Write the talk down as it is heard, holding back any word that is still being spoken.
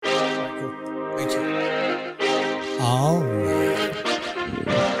Thank you. All right.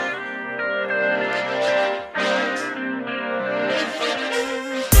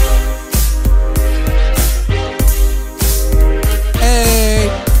 Hey,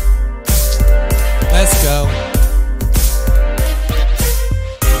 let's go.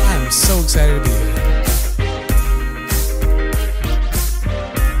 I'm so excited to be here.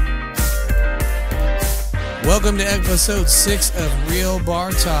 Welcome to episode 6 of Real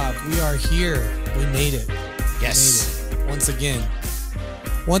Bar Talk. We are here. We made it. Yes. We made it.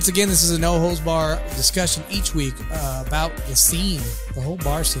 Once again, this is a no-holds-bar discussion each week about the scene, the whole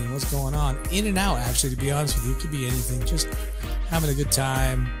bar scene, what's going on. In and out, actually, to be honest with you. It could be anything. Just having a good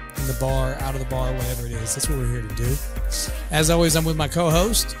time in the bar, out of the bar, whatever it is. That's what we're here to do. As always, I'm with my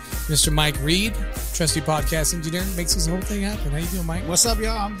co-host, Mr. Mike Reed, trusty podcast engineer, makes this whole thing happen. How you doing, Mike? What's up,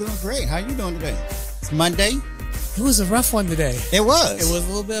 y'all? I'm doing great. How you doing today? It's Monday. It was a rough one today. It was. It was a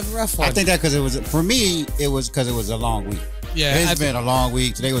little bit of a rough one. I think that because it was, for me, it was because it was a long week. Yeah. It's been a long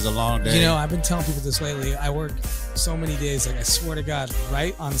week. Today was a long day. You know, I've been telling people this lately. I work so many days. Like, I swear to God,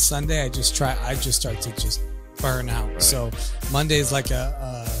 right on Sunday, I just start to just burn out. Right. So Monday's like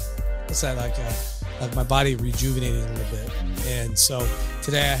what's that? Like my body rejuvenating a little bit. And so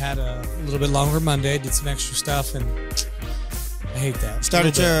today I had a little bit longer Monday, did some extra stuff, and I hate that.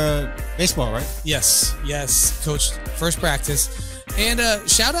 Started your baseball, right? Yes. Coached first practice. And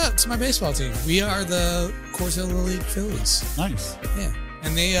shout out to my baseball team. We are the Coors Hill Little League Phillies. Nice. Yeah.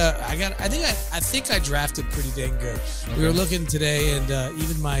 And they, I think I drafted pretty dang good. Okay. We were looking today, and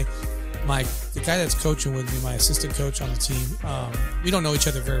even the guy that's coaching with me, my assistant coach on the team, we don't know each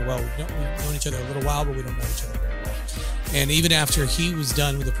other very well. We've known each other a little while, but we don't know each other very well. And even after he was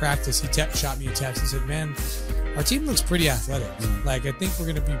done with the practice, he shot me a text and said, "Man, our team looks pretty athletic. Like, I think we're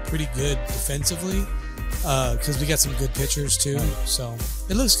going to be pretty good defensively because we got some good pitchers too. So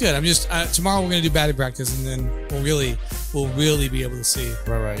it looks good. I'm just tomorrow we're going to do batting practice, and then we'll really be able to see.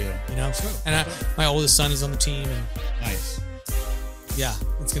 Right, yeah. You know. And my oldest son is on the team, and nice. Yeah,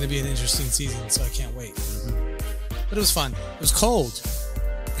 it's going to be an interesting season, so I can't wait. But it was fun. It was cold.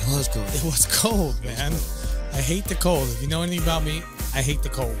 It was cold. It was cold, man. I hate the cold. If you know anything about me, I hate the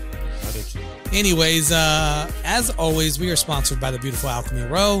cold. Anyways, as always, we are sponsored by the beautiful Alchemy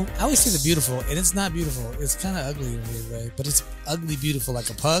Row. I always say the beautiful, and it's not beautiful. It's kind of ugly in a weird way, but it's ugly beautiful, like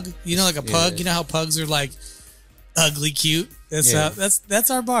a pug. You know, like a pug. You know how pugs are like ugly cute. That's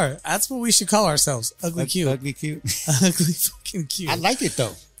our bar. That's what we should call ourselves. Ugly cute. Ugly cute. Ugly fucking cute. I like it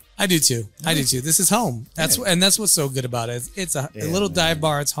though. I do too. This is home. That's what's so good about it. It's a little dive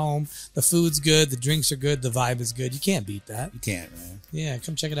bar. It's home. The food's good. The drinks are good. The vibe is good. You can't beat that. You can't, man. Yeah,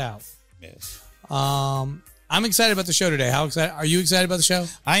 come check it out. Yes. I'm excited about the show today. How excited are you? Excited about the show?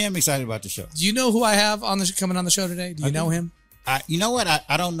 I am excited about the show. Do you know who I have coming on the show today? Do you know him? You know what?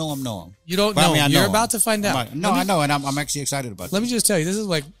 I don't know him. You don't know him. You're about to find out. I know, and I'm actually excited about it. Let me just tell you, this is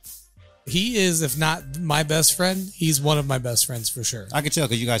like, he is, if not my best friend, he's one of my best friends for sure. I can tell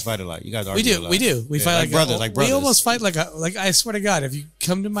because you guys fight a lot. You guys argue a lot. We do. We fight like brothers. We almost fight like I swear to God, if you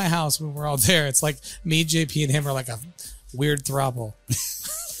come to my house when we're all there, it's like me, JP, and him are like a weird throuple.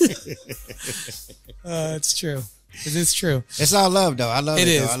 It's true. It is true. It's all love, though. I love it.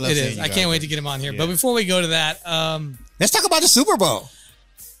 It is. I can't wait to get him on here. Yeah. But before we go to that, let's talk about the Super Bowl.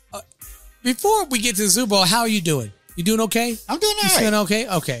 Before we get to the Super Bowl, how are you doing? You doing okay? I'm doing all right. You feeling okay?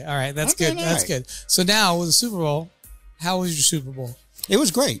 Okay. All right. That's good. That's good. So now with the Super Bowl, how was your Super Bowl? It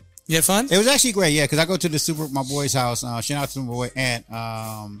was great. You had fun? It was actually great, yeah, because I go to my boy's house. Shout out to my boy Ant.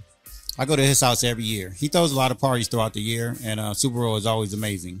 I go to his house every year. He throws a lot of parties throughout the year, and Super Bowl is always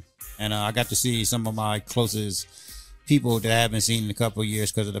amazing. And I got to see some of my closest people that I haven't seen in a couple of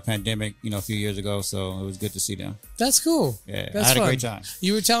years because of the pandemic, a few years ago. So it was good to see them. That's cool. Yeah, That's I had fun. a great time.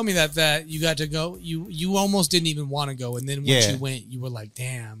 You were telling me that you got to go. You almost didn't even want to go, and then once you went, you were like,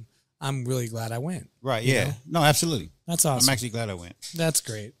 "Damn, I'm really glad I went." Right? Yeah. You know? No, absolutely. That's awesome. I'm actually glad I went. That's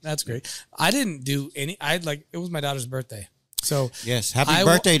great. I didn't do any. It was my daughter's birthday. So yes, happy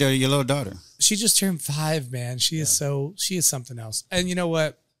birthday to your little daughter. She just turned 5, man. She is something else. And you know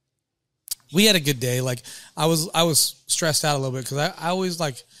what? We had a good day. Like I was stressed out a little bit because I always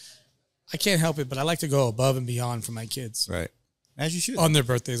I can't help it, but I like to go above and beyond for my kids. Right. As you should. On their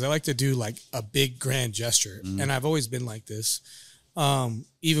birthdays. I like to do like a big grand gesture. And I've always been like this.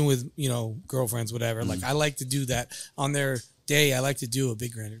 Even with, girlfriends, whatever. Like I like to do that on their day. I like to do a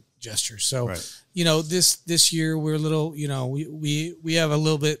big grand gesture. So, this year we're a little, we have a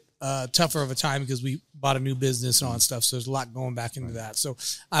little bit tougher of a time because we bought a new business and all that stuff. So there's a lot going back into that. So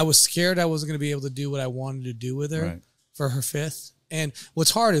I was scared I wasn't going to be able to do what I wanted to do with her for her 5th. And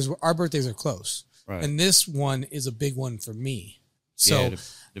what's hard is our birthdays are close. Right. And this one is a big one for me. So,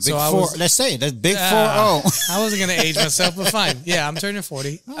 the big four. Let's say it. That's big 4-0. I wasn't going to age myself, but fine. Yeah, I'm turning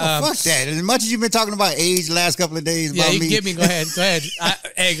 40. Fuck that. As much as you've been talking about age the last couple of days, yeah, about you me. can get me. Go ahead.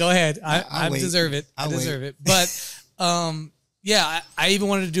 Hey, go ahead. I wait. deserve it. I deserve it. But yeah, I even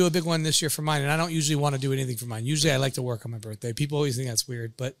wanted to do a big one this year for mine, and I don't usually want to do anything for mine. Usually, I like to work on my birthday. People always think that's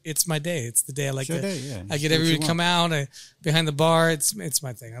weird, but it's my day. It's the day I like to. Day, yeah. I get everybody to come out behind the bar. It's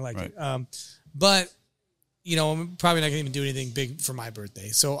my thing. I like it. But you know, I'm probably not going to even do anything big for my birthday.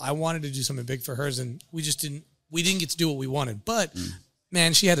 So I wanted to do something big for hers, and we didn't get to do what we wanted. But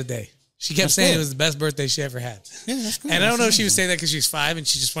man, she had a day. She kept saying it was the best birthday she ever had. Yeah, that's good. And I don't know if she was saying that because she's 5 and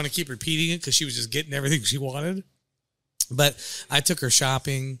she just wanted to keep repeating it because she was just getting everything she wanted. But I took her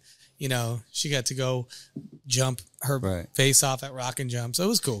shopping. You know, she got to go jump her face off at Rock and Jump. So it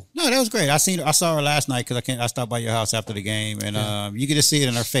was cool. No, that was great. I saw her last night because I stopped by your house after the game, and you could just see it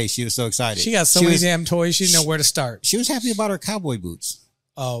in her face. She was so excited. She got so many damn toys. She didn't know where to start. She was happy about her cowboy boots.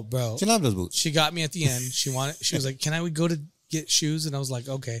 Oh, bro. She loved those boots. She got me at the end. She was like, can I go to get shoes? And I was like,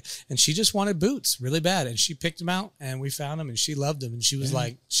 okay. And she just wanted boots really bad. And she picked them out and we found them and she loved them. And she was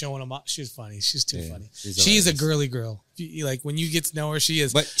like showing them off. She was funny. She's too funny. She's a girly girl. Like when you get to know her, she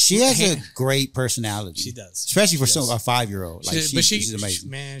is. But she has a great personality. She does. Especially for a 5-year-old. Like she's amazing.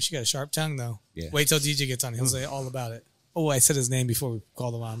 Man, she got a sharp tongue though. Yeah. Wait till DJ gets on. He'll say all about it. Oh, I said his name before we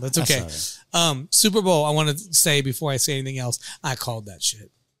called him on. That's okay. Super Bowl, I want to say before I say anything else, I called that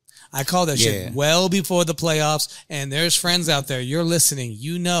shit. I called that shit well before the playoffs, and there's friends out there. You're listening.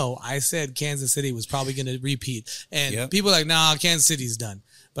 You know I said Kansas City was probably going to repeat. And people are like, nah, Kansas City's done.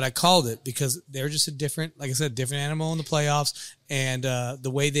 But I called it because they're just a different, like I said, different animal in the playoffs. And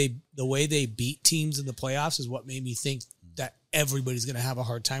the way they beat teams in the playoffs is what made me think that everybody's going to have a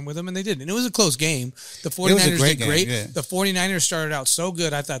hard time with them, and they didn't. And it was a close game. The 49ers did great. Yeah. The 49ers started out so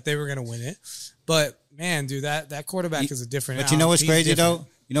good, I thought they were going to win it. But, man, dude, that quarterback is a different. But you know what's crazy, though?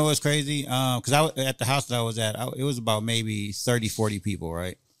 You know what's crazy? Because I at the house that I was at, it was about maybe 30, 40 people,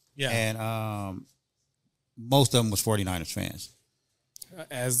 right? Yeah. And most of them was 49ers fans.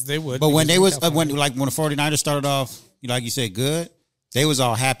 As they would. But when the 49ers started off, like you said, good, they was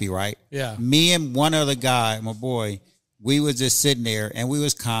all happy, right? Yeah. Me and one other guy, my boy, we was just sitting there and we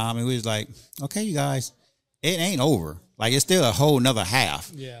was calm and we was like, okay, you guys, it ain't over. Like, it's still a whole nother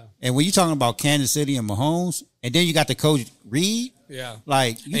half. Yeah. And when you're talking about Kansas City and Mahomes, and then you got the coach Reed. Yeah.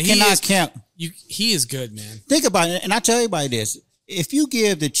 Like, you cannot count. He is good, man. Think about it. And I tell everybody this. If you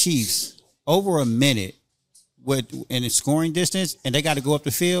give the Chiefs over a minute in scoring distance and they got to go up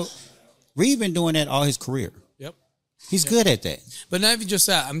the field, Reed been doing that all his career. Yep. He's good at that. But not even just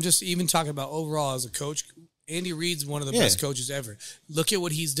that. I'm just even talking about overall as a coach. Andy Reid's one of the best coaches ever. Look at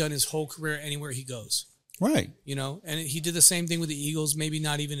what he's done his whole career anywhere he goes. Right. You know, and he did the same thing with the Eagles. Maybe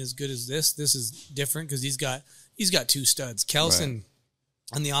not even as good as this. This is different because he's got 2 studs. Kelce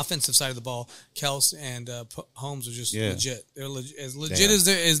on the offensive side of the ball, Kelce and Holmes are just legit. They're as legit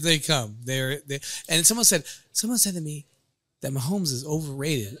as they come. And someone said to me that Mahomes is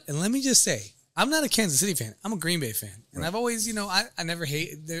overrated. And let me just say, I'm not a Kansas City fan. I'm a Green Bay fan. And I've always, I never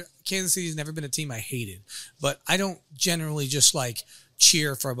Kansas City's never been a team I hated. But I don't generally just like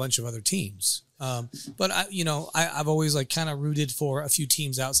cheer for a bunch of other teams. But I've always like kind of rooted for a few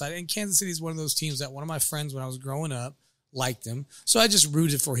teams outside. And Kansas City is one of those teams that one of my friends when I was growing up liked him. So I just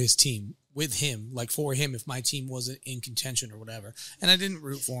rooted for his team with him, like for him if my team wasn't in contention or whatever. And I didn't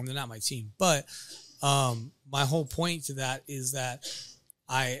root for him. They're not my team. But my whole point to that is that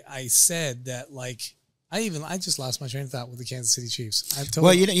I said that like I just lost my train of thought with the Kansas City Chiefs.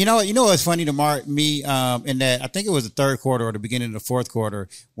 You know what's funny to me in that I think it was the third quarter or the beginning of the fourth quarter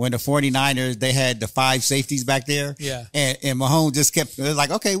when the 49ers they had the 5 safeties back there. Yeah. And Mahomes just kept it was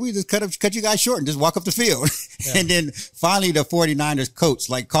like, okay, we just cut you guys short and just walk up the field. Yeah. And then finally the 49ers coach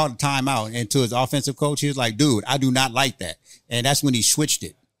like called a timeout and to his offensive coach, he was like, dude, I do not like that. And that's when he switched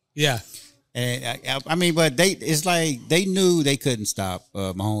it. Yeah. And I mean, but it's like they knew they couldn't stop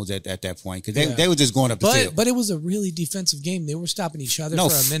Mahomes at that point because they were just going up the field. But it was a really defensive game. They were stopping each other for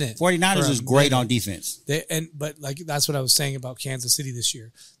a minute. 49ers was great on defense. But that's what I was saying about Kansas City this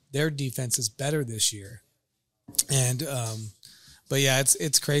year. Their defense is better this year, and but yeah,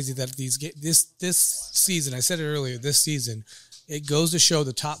 it's crazy that this season. I said it earlier. This season, it goes to show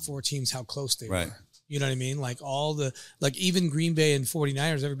the top 4 teams how close they were. You know what I mean? Like even Green Bay and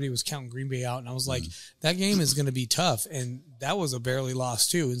 49ers, everybody was counting Green Bay out. And I was like, that game is going to be tough. And that was a barely loss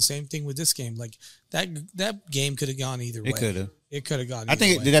too. And same thing with this game. Like that game could have gone either way. It could have gone either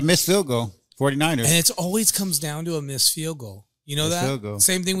way. Did that missed field goal, 49ers. And it always comes down to a missed field goal. You know missed that?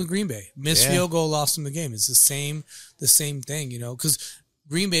 Same thing with Green Bay. Missed field goal lost them the game. It's the same thing, because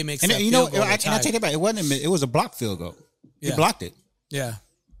Green Bay makes that field goal. And I take it back. It was a blocked field goal. He blocked it. Yeah.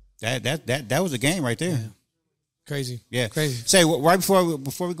 That was a game right there. Yeah. Crazy. Yeah. Crazy. Say, right before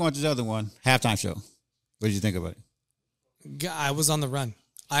we go into the other one, halftime show. What did you think about it? I was on the run.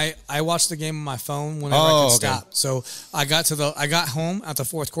 I watched the game on my phone whenever I could stop. So I got home at the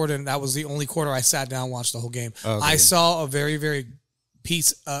fourth quarter, and that was the only quarter I sat down and watched the whole game. Okay. I saw a very, very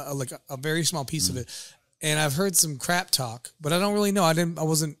piece, like a very small piece of it, and I've heard some crap talk, but I don't really know. I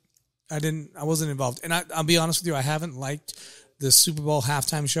wasn't involved. And I'll be honest with you, I haven't liked the Super Bowl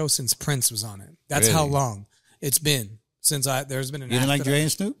halftime show since Prince was on it. That's how long it's been since there's been an. You didn't like Dre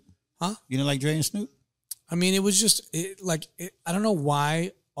and Snoop? Huh? You didn't like Dre and Snoop? I mean, it was just I don't know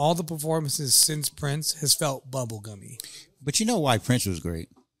why all the performances since Prince has felt bubblegummy. But you know why Prince was great?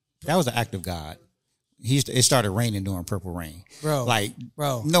 That was the act of God. It started raining during Purple Rain. Bro.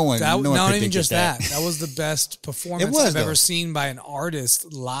 No one not even just that. That was the best performance I've ever seen by an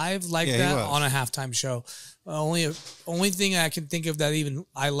artist live like that on a halftime show. Only thing I can think of that even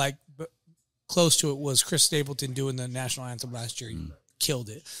I like close to it was Chris Stapleton doing the national anthem last year. Killed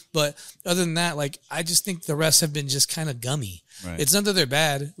it. But other than that, I just think the rest have been just kind of gummy. Right. It's not that they're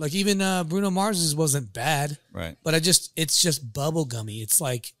bad. Like even Bruno Mars's wasn't bad. Right. But it's just bubble gummy. It's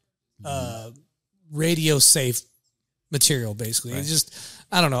like radio safe material basically. Right. It's just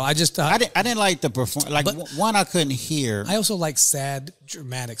I don't know. I just I didn't like the performance. Like one I couldn't hear. I also like sad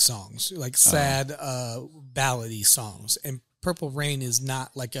dramatic songs, like sad ballady songs. And Purple Rain is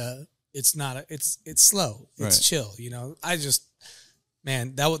not like it's slow. It's chill, you know.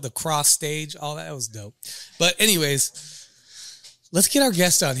 Man, that was the cross stage, all that was dope. But anyways, let's get our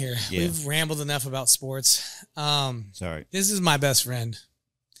guest on here. Yeah. We've rambled enough about sports. Sorry. This is my best friend.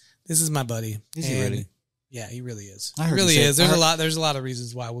 This is my buddy. Is he really? Yeah, he really is. He really is. There's a lot of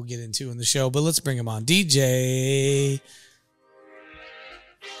reasons why we'll get into in the show, but let's bring him on. Dee Jay.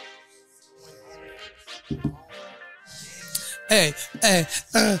 Hey,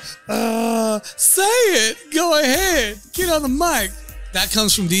 say it. Go ahead. Get on the mic. That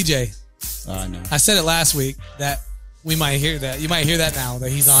comes from Dee Jay. I know. I said it last week that we might hear that. You might hear that now that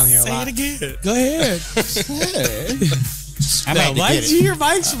he's on here a lot. Say it again. Go ahead.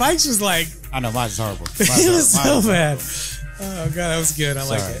 Mike's was like. I know, mine's horrible. It was so bad. Oh, God, that was good. I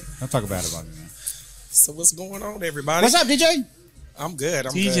like it. Don't talk about it, man. So what's going on, everybody? What's up, DJ? I'm good.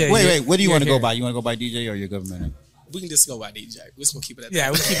 DJ, Wait. What do you want to go by? You want to go by DJ or your government name? We can just go by DJ. We're just going to keep it at that. Yeah,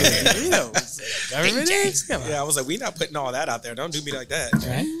 we'll keep it at government names? Yeah, I was like, we're not putting all that out there. Don't do me like that.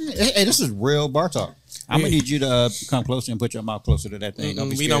 Right? Hey, this is real bar talk. I'm going to need you to come closer and put your mouth closer to that thing.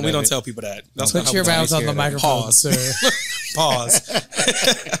 We don't tell people that. That's put your mouth on the microphone. Pause.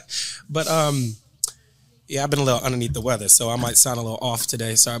 But, yeah, I've been a little underneath the weather, so I might sound a little off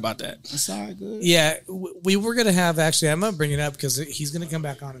today. Sorry about that. Sorry, good. Yeah, we were going to have, actually, I'm going to bring it up because he's going to come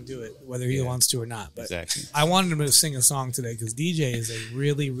back on and do it, whether he wants to or not. But exactly. I wanted him to sing a song today because DJ is a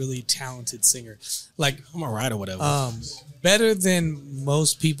really, really talented singer. Like, I'm all right or whatever. Better than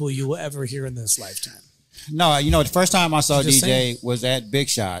most people you will ever hear in this lifetime. No, the first time I saw DJ was at Big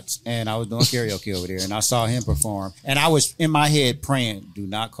Shots, and I was doing karaoke over there, and I saw him perform, and I was in my head praying, "Do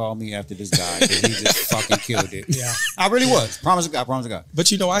not call me after this guy because he just fucking killed it." Yeah, I really was. Promise to God.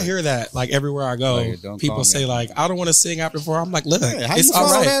 But I hear that like everywhere I go. People say like, "I don't want to sing after 4." I'm like, "Look, it's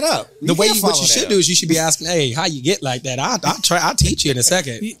all right." That up? What you should do is you should be asking, "Hey, how you get like that?" I'll teach you in a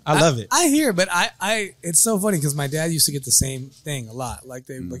second. I love it. I hear, but I it's so funny because my dad used to get the same thing a lot. Like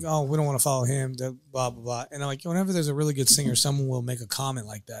they like, "Oh, we don't want to follow him." Blah blah blah. And I'm like, whenever there's a really good singer, someone will make a comment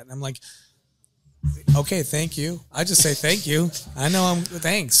like that. And I'm like, okay, thank you. I just say thank you. I know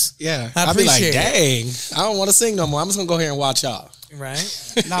thanks. Yeah. I'll be like, dang, I don't want to sing no more. I'm just going to go here and watch y'all.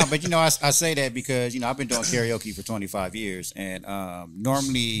 Right? No, but I say that because, I've been doing karaoke for 25 years. And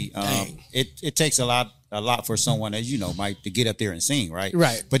normally it takes a lot for someone as Mike to get up there and sing, right?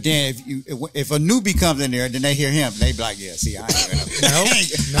 Right. But then if a newbie comes in there, then they hear him, they be like, yeah, see, I ain't going up there.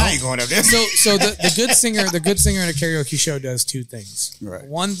 I ain't going up there. So the good singer in a karaoke show does two things. Right.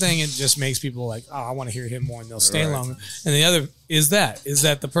 One thing, it just makes people like, oh, I want to hear him more, and they'll stay longer. And the other is that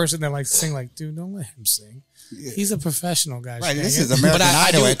the person that likes to sing, like, dude, don't let him sing. Yeah. He's a professional guy. Right, this is American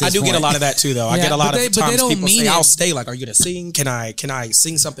Idol. I do get a lot of that too, though. I get a lot of times people say, "I'll stay." Like, are you gonna sing? Can I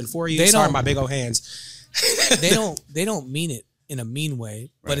sing something for you? Sorry, my big old hands. They don't mean it in a mean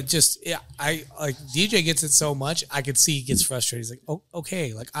way, but it just I like DJ gets it so much. I could see he gets frustrated. He's like, "Oh,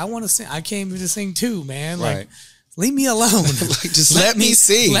 okay, like I want to sing. I came here to sing too, man. Like, leave me alone. Like, just let me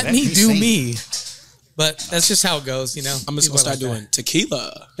sing. Let me do me." But that's just how it goes, I'm just going to start doing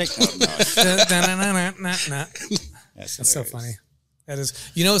tequila. That's so funny. That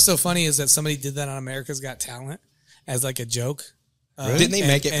is, what's so funny is that somebody did that on America's Got Talent as like a joke. Didn't they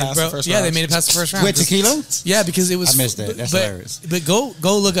make it past the first round? Yeah, they made it past the first round. With tequila? Yeah, because it was. I missed that. That's hilarious. But go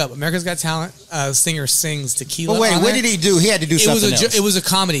look up. America's Got Talent. Singer sings tequila. But wait, what did he do? He had to do something else. It was a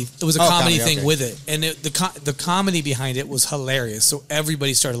comedy. It was a comedy thing okay. with it, and the comedy behind it was hilarious. So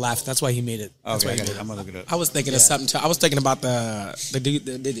everybody started laughing. That's why he made it. That's why I'm gonna look it up. I was thinking of something. I was thinking about the dude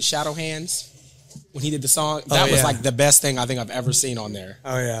that did the Shadow Hands when he did the song. That was like the best thing I think I've ever seen on there.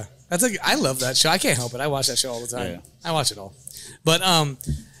 Oh yeah, I love that show. I can't help it. I watch that show all the time. Yeah. I watch it all. But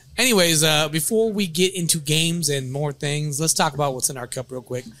anyways, before we get into games and more things, let's talk about what's in our cup real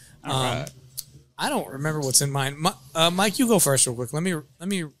quick. All right. I don't remember what's in mine. Mike, you go first real quick. Let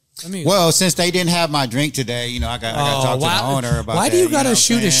me. Well, since they didn't have my drink today, I got to talk to the owner about why that. Do you got to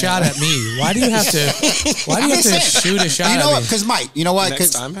shoot a shot at me? Why do you have to? Why do you have to shoot a shot at me? You know what? Because Mike, you know what?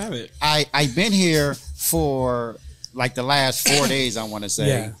 Next time, have it. I've been here for like the last 4 days. I want to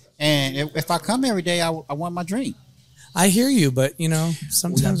say, and if I come every day, I want my drink. I hear you, but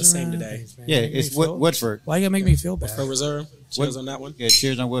sometimes we have the same today. Yeah, it's Woodford. Why you gotta make me feel bad? Woodford Reserve. Cheers on that one. Yeah,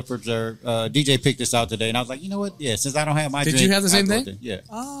 cheers on Woodford Reserve. DJ picked this out today, and I was like, you know what? Yeah, since I don't have my drink. Did you have the same thing? Yeah.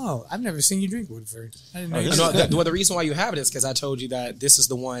 Oh, I've never seen you drink Woodford. I didn't know. Well, the reason why you have it is because I told you that this is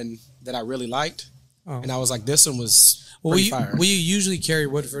the one that I really liked, and I was like, this one was pretty fire. We usually carry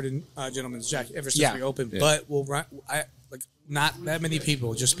Woodford and Gentleman's Jack ever since we opened, but we'll run. Not that many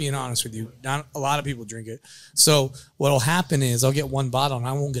people, just being honest with you. Not a lot of people drink it. So what'll happen is I'll get one bottle and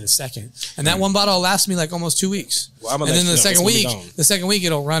I won't get a second. And that one bottle will last me like almost 2 weeks. Well, and then the second week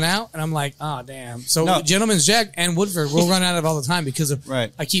it'll run out and I'm like, oh damn. So Gentleman's Jack and Woodford will run out of all the time because of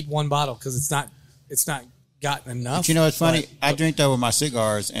I keep one bottle because it's not gotten enough. But it's funny. I drink that with my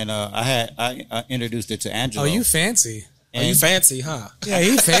cigars and I introduced it to Angelo. Oh, you fancy. Are you fancy, huh? Yeah,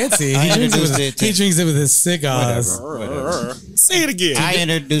 he's fancy. He drinks it with his cigars. Whatever. Say it again. I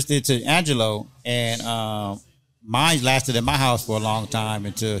introduced it to Angelo, and mine lasted in my house for a long time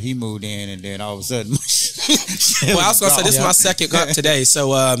until he moved in, and then all of a sudden. Well, I was going to say, this is my second cup today,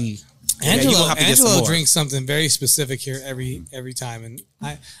 so Angelo drinks something very specific here every time, and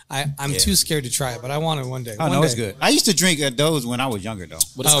I'm too scared to try it, but I want it one day. Oh, no, it's good. I used to drink those when I was younger, though.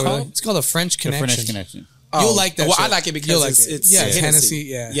 What is it called? It's called a French Connection. The French Connection. You'll like that. Well, I like it because it's Tennessee.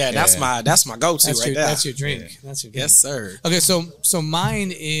 Yeah, that's my go-to right there. That's your drink. Yeah. That's your drink. Yes, sir. Okay, so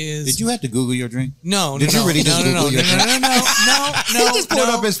mine is. Did you have to Google your drink? No. Did you really just Google your drink? No. He just pulled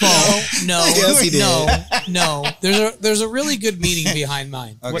up his phone. No. Yes, he did. No. There's a really good meaning behind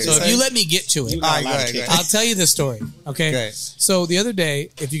mine. Okay. So if you let me get to it, I'll tell you the story. Okay. So the other day,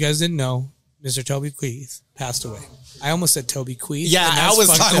 if you guys didn't know, Mr. Toby Keith passed away. I almost said Toby Keith. Yeah, I was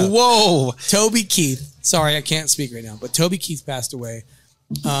like, whoa. Toby Keith. Sorry, I can't speak right now. But Toby Keith passed away.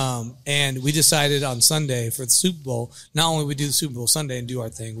 And we decided on Sunday for the Super Bowl, not only we do the Super Bowl Sunday and do our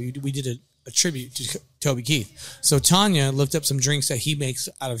thing, we did a tribute to Toby Keith. So Tanya looked up some drinks that he makes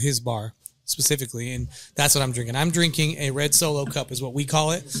out of his bar specifically, and that's what I'm drinking. I'm drinking a red Solo cup is what we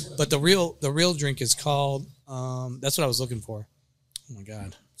call it. But the real drink is called, that's what I was looking for. Oh, my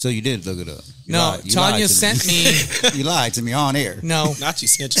God. So you did look it up. Tanya sent me. You lied to me on air. No, not you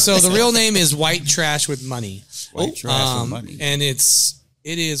snitching. So the real name is White Trash with Money. White Trash with Money, and it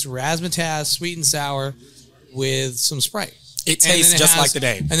is razzmatazz, sweet and sour, with some Sprite. It tastes just like the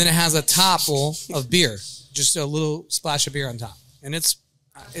day. And then it has a topple of beer, just a little splash of beer on top, and it's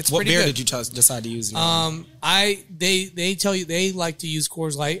what pretty beer good. did you decide to use? They tell you they like to use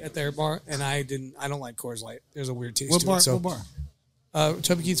Coors Light at their bar, and I didn't. I don't like Coors Light. There's a weird taste to it. So, what bar?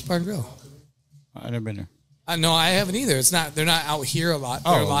 Toby Keith's Bar and Grill. I've never been there. No, I haven't either. It's not. They're not out here a lot.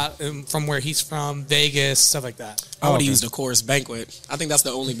 They're a lot from where he's from, Vegas, stuff like that. I would have used a Coors Banquet. I think that's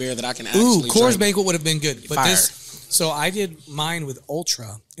the only beer that I can actually. Coors Banquet would have been good, but this. So I did mine with Ultra,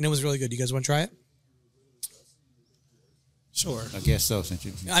 and it was really good. You guys want to try it? Sure. I guess so. Since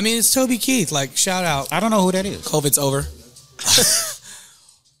you. I mean, it's Toby Keith. Like, shout out. I don't know who that is. COVID's over.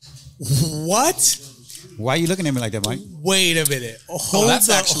 What? Why are you looking at me like that, Mike? Wait a minute. Hold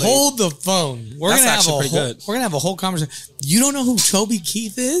the phone. We're gonna have a whole conversation. You don't know who Toby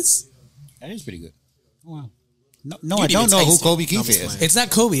Keith is? That is pretty good. Oh, wow. No, I don't know who Toby Keith is. It's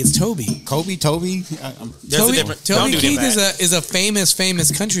not Kobe. It's Toby. Toby. Toby Keith is a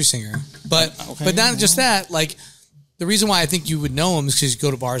famous country singer, but not just that. Like, the reason why I think you would know him is because you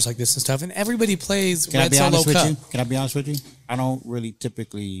go to bars like this and stuff, and everybody plays Red Solo Cup. Can I be honest with you? I don't really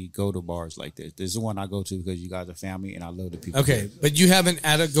typically go to bars like this. This is the one I go to because you guys are family, and I love the people. Okay, but you haven't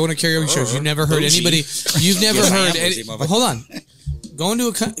going to karaoke shows. You've never heard anybody. You've never heard. Hold on.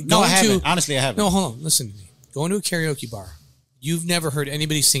 I haven't. Honestly, I haven't. No, hold on. Listen to me. Going to a karaoke bar. You've never heard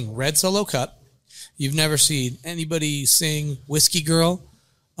anybody sing Red Solo Cup. You've never seen anybody sing Whiskey Girl,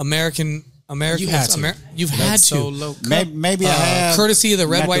 American America. You had to. You've had to. Solo Maybe I have. Courtesy of the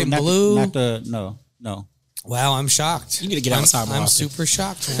red, white, and blue. No. Wow, I'm shocked. You need to get outside more I'm often. super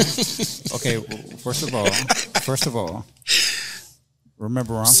shocked, man. Okay, first of all,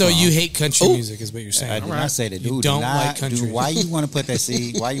 remember where I'm So from. you hate country music, is what you're I saying? did not say that. Dude, You don't like country. Dude, why you want to put that?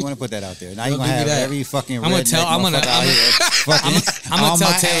 See, why you want to put that out there? Now you're Don't gonna give me have that. every fucking. I'm gonna tell. I'm gonna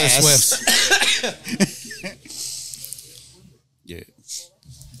tell Taylor Swift. Yeah.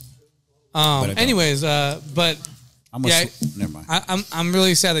 Anyways, but yeah, never mind. I'm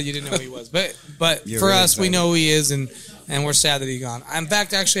really sad that you didn't know who he was, but You're for really us, we excited. know who he is, and we're sad that he's gone. In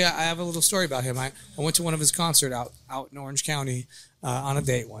fact, actually, I have a little story about him. I went to one of his concerts out in Orange County on a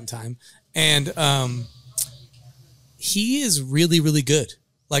date one time, and he is really, really good.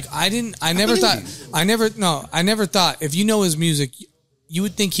 Like I never thought if you know his music, you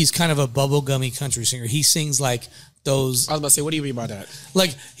would think he's kind of a bubblegummy country singer. He sings like those. I was about to say, what do you mean by that?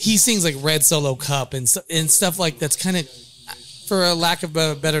 Like he sings like Red Solo Cup and stuff like that's kind of, for a lack of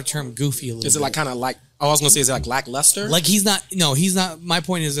a better term, goofy a little. Is it bit. like kind of like? I was gonna say, is it like lackluster? Like he's not. No, he's not. My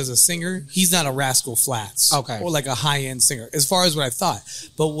point is, as a singer, he's not a Rascal Flatts, Okay, or like a high end singer. As far as what I thought,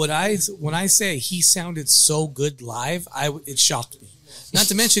 but when I say he sounded so good live, it shocked me. Not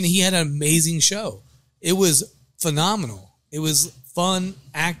to mention he had an amazing show. It was phenomenal. It was fun,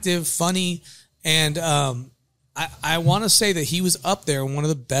 active, funny, and I want to say that he was up there in one of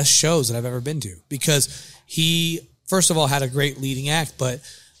the best shows that I've ever been to, because he, first of all, had a great leading act, but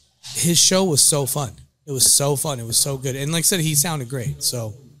his show was so fun. It was so fun. It was so good. And like I said, he sounded great.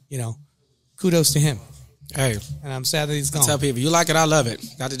 So, kudos to him. Hey, And I'm sad that he's gone. tell people you like it, I love it.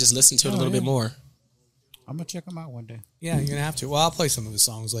 Got to just listen to it a little bit more. I'm gonna check him out one day. Yeah, you're going to have to. Well, I'll play some of his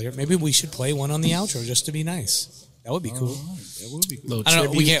songs later. Maybe we should play one on the outro just to be nice. That would be cool. That would be cool. Little I don't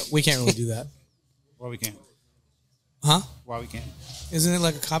know. tribute. We can't really do that. Why we can't? Huh? Why we can't? Isn't it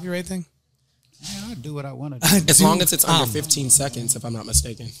like a copyright thing? Man, I do what I want to do. As long as it's under 15 seconds, if I'm not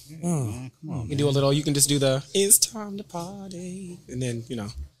mistaken. Man, come on. You can do a little. You can just do the "It's time to party," and then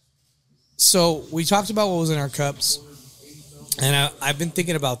So we talked about what was in our cups, and I've been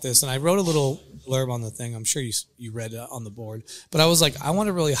thinking about this, and I wrote a little blurb on the thing. I'm sure you read it on the board, but I was like, I want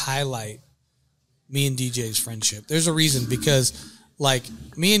to really highlight me and DJ's friendship. There's a reason, because like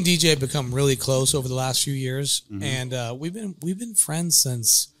me and DJ have become really close over the last few years, and we've been friends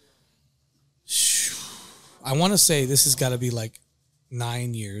since. I want to say this has got to be like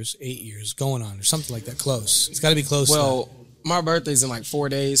 9 years, 8 years going on, or something like that. Close. It's got to be close. Well, my birthday's in like 4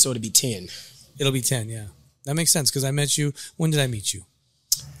 days, so it'll be 10. It'll be 10. Yeah, that makes sense, because I met you. When did I meet you?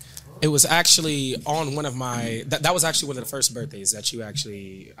 It was actually on one of my. That was actually one of the first birthdays that you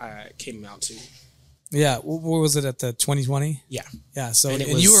actually came out to. Yeah, where was it, at the 2020? Yeah, Yeah. So And and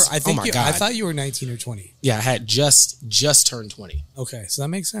it was- you were. I think oh my God. I thought you were 19 or 20. yeah. I had just turned 20. Okay, so that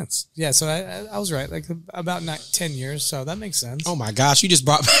makes sense. Yeah, so I was right. Like about 10 years. So that makes sense. Oh my gosh, you just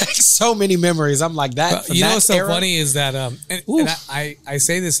brought back so many memories. I'm like that. But you know what's so era? funny is that and I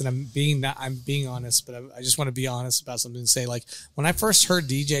say this, and I'm being honest, but I just want to be honest about something and say, like, when I first heard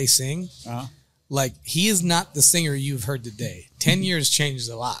DJ sing, like, he is not the singer you've heard today. 10 years changes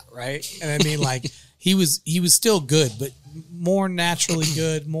a lot, right? And I mean, like, he was still good, but more naturally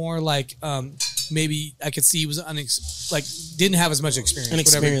good, more like maybe I could see he was didn't have as much experience.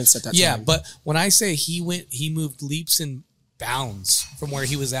 Inexperienced at that Yeah, time. but when I say he moved leaps and bounds from where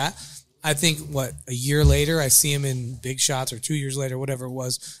he was at, I think a year later I see him in Big Shots, or 2 years later, whatever it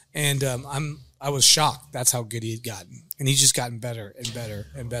was, and I was shocked. That's how good he had gotten, and he's just gotten better and better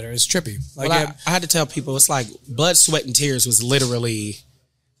and better. It's trippy. Like, Well, I had to tell people, it's like blood, sweat, and tears was literally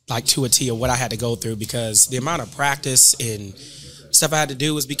like to a T of what I had to go through, because the amount of practice and stuff I had to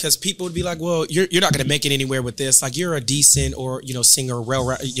do was because people would be like, well, you're not going to make it anywhere with this. Like, you're a decent or, singer, all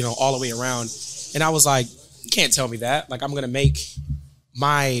the way around. And I was like, you can't tell me that. Like, I'm going to make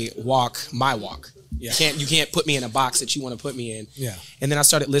my walk. Yeah. You can't put me in a box that you want to put me in. Yeah. And then I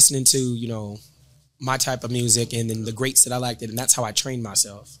started listening to, my type of music and then the greats that I liked it. And that's how I trained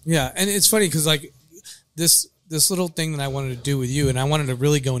myself. Yeah, and it's funny because like this little thing that I wanted to do with you, and I wanted to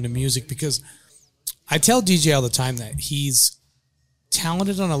really go into music, because I tell DJ all the time that he's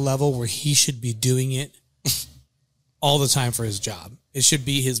talented on a level where he should be doing it all the time for his job. It should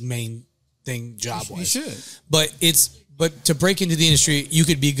be his main thing job-wise. He should. But to break into the industry, you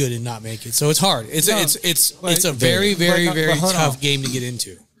could be good and not make it. So it's hard. It's a very, very, very tough game to get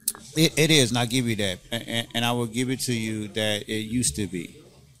into. It is, and I'll give you that. And I will give it to you that it used to be.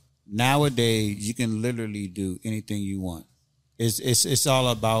 Nowadays, you can literally do anything you want. It's all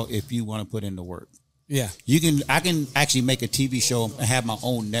about if you want to put in the work. Yeah. I can actually make a TV show and have my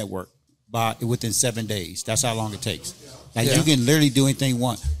own network within 7 days. That's how long it takes. Like you can literally do anything you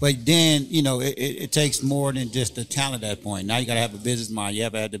want. But then, it takes more than just the talent at that point. Now you got to have a business mind. You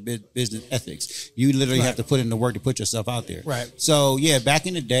have to have the business ethics. You literally have to put in the work to put yourself out there. Right. So, yeah, back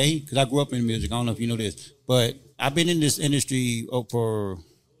in the day, because I grew up in music, I don't know if you know this, but I've been in this industry for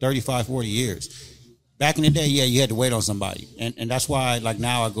 35, 40 years. Back in the day, you had to wait on somebody. And that's why, like,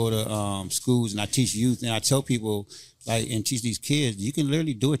 now I go to schools and I teach youth and I tell people, like, and teach these kids, you can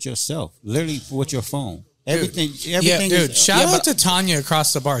literally do it yourself, literally with your phone. Everything. Dude. Shout out to Tanya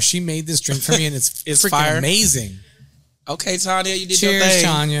across the bar. She made this drink for me, and it's freaking fire. Amazing. Okay, Tanya, you did Cheers, your thing.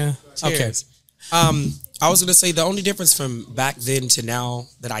 Tanya. Cheers. Okay. I was gonna say the only difference from back then to now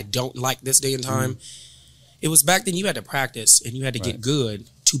that I don't like this day and time, it was back then you had to practice and you had to get good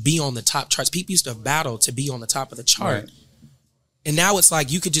to be on the top charts. People used to battle to be on the top of the chart, and now it's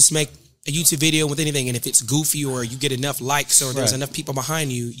like you could just make a YouTube video with anything, and if it's goofy or you get enough likes or there's enough people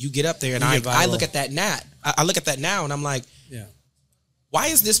behind you, you get up there. And I look at that I look at that now, and I'm like, why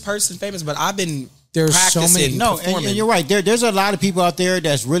is this person famous? But I've been practicing. So many. No, and you're right. There's a lot of people out there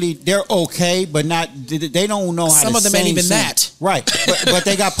that's really they're okay, but they don't know how. Some of them ain't even that. Right, but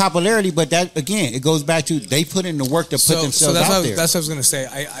they got popularity. But that again, it goes back to they put in the work to put themselves out there. That's what I was gonna say.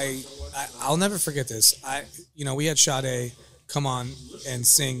 I'll never forget this. We had Sade come on and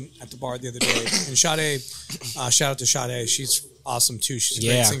sing at the bar the other day, and Sade, shout out to Sade. She's awesome too. She's a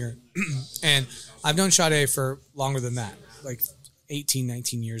great singer, and I've known Sade for longer than that, like 18,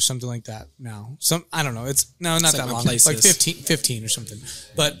 19 years, something like that now. I don't know. It's not that long. It's like 15 or something.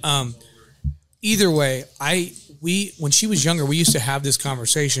 But either way, when she was younger, we used to have this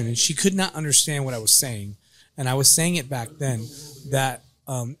conversation, and she could not understand what I was saying. And I was saying it back then that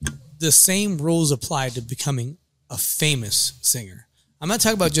the same rules apply to becoming a famous singer. I'm not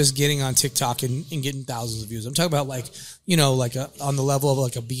talking about just getting on TikTok and getting thousands of views. I'm talking about on the level of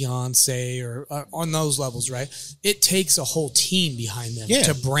like a Beyonce or on those levels, right? It takes a whole team behind them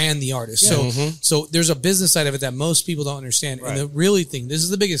to brand the artist. So there's a business side of it that most people don't understand. Right. And this is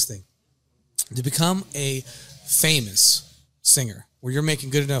the biggest thing. To become a famous singer where you're making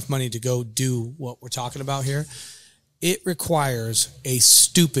good enough money to go do what we're talking about here, it requires a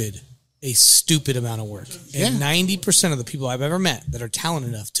stupid amount of work. And 90% of the people I've ever met that are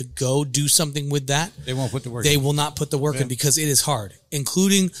talented enough to go do something with that, they won't put the work. They will not put the work in because it is hard,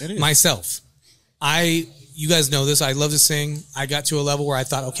 including myself. You guys know this. I love to sing. I got to a level where I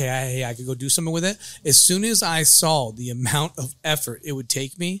thought, okay, I could go do something with it. As soon as I saw the amount of effort it would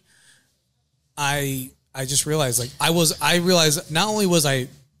take me, I just realized, I realized not only was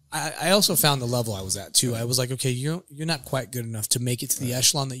I also found the level I was at too. I was like, okay, you're not quite good enough to make it to the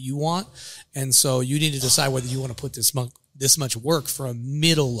echelon that you want, and so you need to decide whether you want to put this much work for a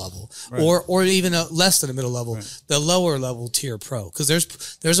middle level or even less than a middle level, the lower level tier pro. Because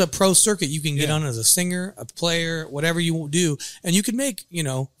there's a pro circuit you can get on as a singer, a player, whatever you do, and you can make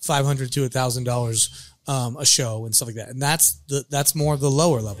 $500 to $1,000 a show and stuff like that. And that's more of the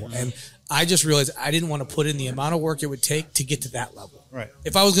lower level. And I just realized I didn't want to put in the amount of work it would take to get to that level. Right.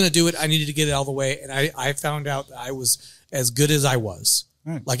 If I was going to do it, I needed to get it all the way. And I found out that I was as good as I was.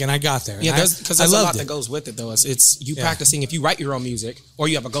 Right. And I got there. Yeah, because there's a lot that goes with it, though. It's you practicing. If you write your own music or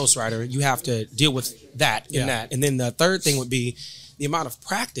you have a ghostwriter, you have to deal with that and that. And then the third thing would be the amount of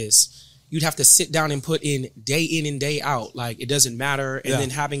practice you'd have to sit down and put in and day out. Like, it doesn't matter. And then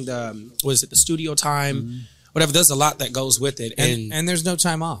having the studio time, whatever. There's a lot that goes with it. And there's no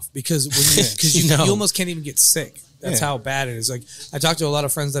time off because you almost can't even get sick. That's how bad it is. Like, I talk to a lot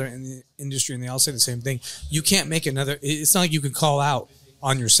of friends that are in the industry, and they all say the same thing. You can't make it's not like you can call out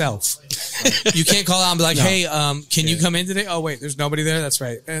on yourself. You can't call out and be like, hey, can you come in today? Oh, wait, there's nobody there? That's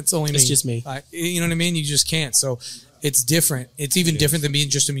right. And it's only me. It's just me. You know what I mean? You just can't. So it's different. It's even different than being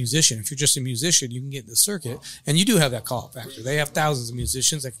just a musician. If you're just a musician, you can get in the circuit, and you do have that call factor. They have thousands of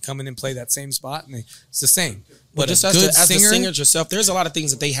musicians that can come in and play that same spot, and it's the same. But just as a singer yourself, there's a lot of things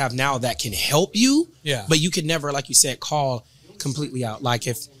that they have now that can help you, but you could never, like you said, call completely out. Like,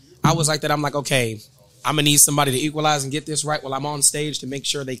 if I was like that, I'm like, okay, I'm going to need somebody to equalize and get this right while I'm on stage to make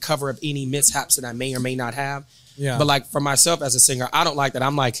sure they cover up any mishaps that I may or may not have. Yeah. But like for myself as a singer, I don't like that.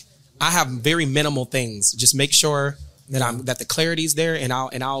 I'm like, I have very minimal things. Just make sure that the clarity's there, and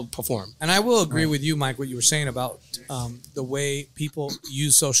I'll perform. And I will agree with you, Mike, what you were saying about the way people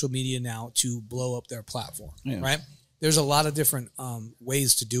use social media now to blow up their platform, right? There's a lot of different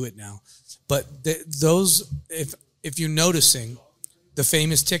ways to do it now. But if you're noticing, the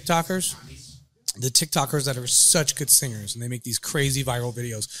famous TikTokers, the TikTokers that are such good singers and they make these crazy viral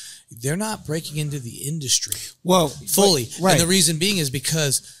videos, they're not breaking into the industry fully. Right. And the reason being is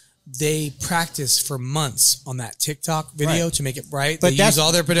because they practice for months on that TikTok video to make it right. But they use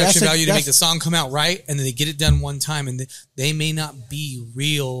all their production value to make the song come out right, and then they get it done one time, and they may not be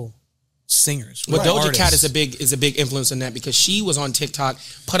real singers. Well, Doja Cat is a big influence in that because she was on TikTok,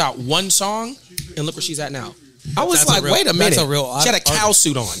 put out one song, and look where she's at now. I was like, wait a minute. She had a cow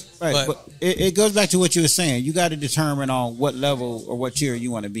suit on. Right, but it goes back to what you were saying. You got to determine on what level or what tier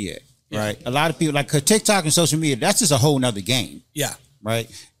you want to be at. Right. A lot of people like TikTok and social media. That's just a whole nother game. Yeah. Right.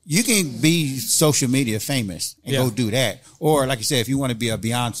 You can be social media famous and go do that. Or like you said, if you want to be a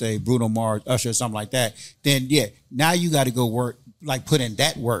Beyonce, Bruno Mars, Usher, or something like that, then now you got to go work, like put in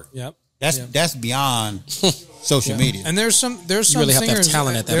that work. Yep. That's beyond social media. And there's some really singers have to have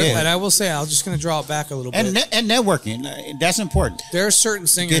talent at that point. And I will say, I'm just going to draw it back a little bit. And networking, that's important. There are certain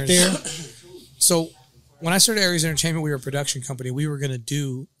singers. Get there. So when I started Aries Entertainment, we were a production company. We were going to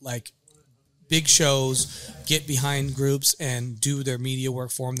do like big shows, get behind groups and do their media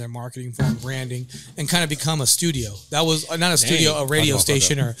work for them, their marketing for them, branding, and kind of become a studio. That was not a studio, a radio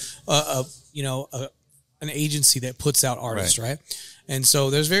station or an agency that puts out artists, right? And so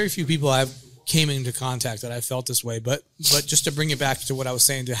there's very few people I've came into contact that I felt this way. But just to bring it back to what I was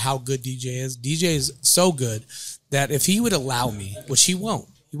saying to how good DJ is so good that if he would allow me, which he won't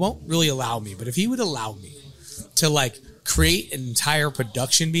really allow me, but if he would allow me to like create an entire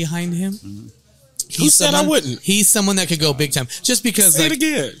production behind him, Who said I wouldn't? He's someone that could go big time. Just because, say it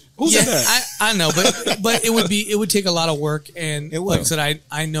again. Who said that? I know, but it would take a lot of work, and like I said,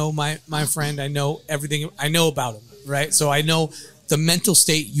 I know my friend, I know everything, I know about him, right? So I know the mental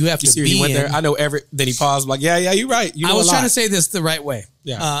state you have to be in. There. I know Then he paused, like, yeah, you're right. You know I was trying to say this the right way.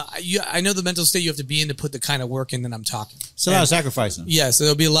 Yeah, I know the mental state you have to be in to put the kind of work in that I'm talking. It's a lot of sacrificing. Yeah, so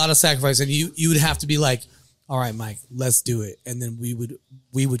there'll be a lot of sacrifice, and you would have to be like, all right, Mike, let's do it. And then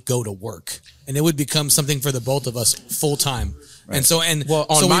we would go to work, and it would become something for the both of us full time. Right. And so,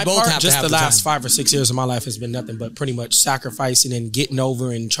 on my part, just the last 5 or 6 years of my life has been nothing but pretty much sacrificing and getting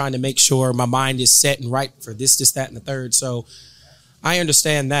over and trying to make sure my mind is set and right for this, that, and the third. So I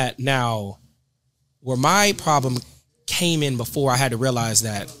understand that now. Where my problem came in before, I had to realize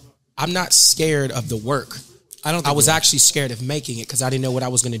that I'm not scared of the work. I was actually scared of making it because I didn't know what I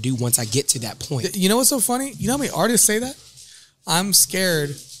was going to do once I get to that point. You know what's so funny? You know how many artists say that? I'm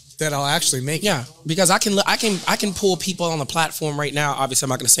scared that I'll actually make it. Yeah, because I can pull people on the platform right now. Obviously, I'm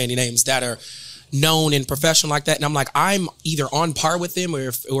not going to say any names that are known and professional like that, and I'm like, I'm either on par with them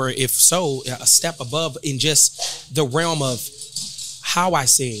or if so, a step above in just the realm of how I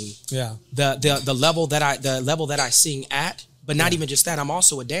sing. Yeah, the level that I sing at. But not even just that. I'm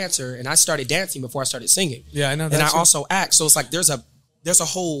also a dancer, and I started dancing before I started singing. Yeah, I know that. And I also act. So it's like there's a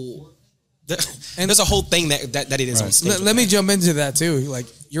whole thing that it is on stage. Let me jump into that too. Like,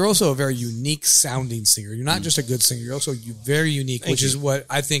 you're also a very unique sounding singer. You're not just a good singer. You're also very unique, which is what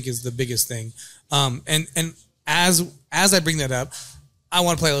I think is the biggest thing. And as I bring that up, I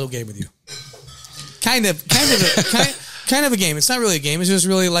want to play a little game with you. Kind of a game. It's not really a game. It's just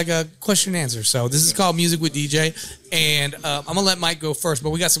really like a question and answer. So this is called Music with DJ, and I'm gonna let Mike go first. But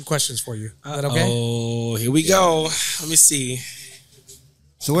we got some questions for you. Is that okay? Oh, here we go. Let me see.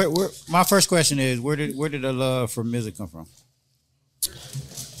 So where my first question is, where did the love for music come from?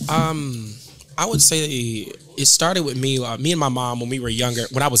 I would say it started with me and my mom when we were younger.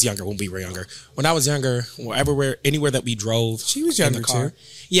 When I was younger, anywhere that we drove. She was younger too.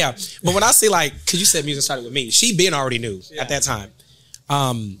 Yeah, but when I say like, because you said music started with me, she been already knew at that time.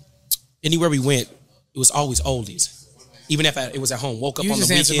 Anywhere we went, it was always oldies. Even if it was at home, woke up on the weekends.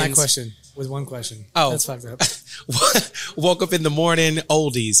 You just answered my question with one question. Oh, that's fucked up. Woke up in the morning,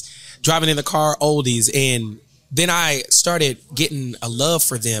 oldies. Driving in the car, oldies, and then I started getting a love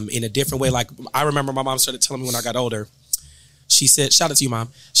for them in a different way. Like, I remember my mom started telling me when I got older. She said, "Shout out to you, Mom."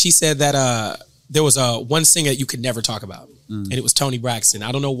 She said that there was one singer you could never talk about, and it was Toni Braxton.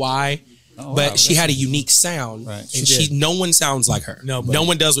 I don't know why, but she had a unique sound, right. And no one sounds like her. No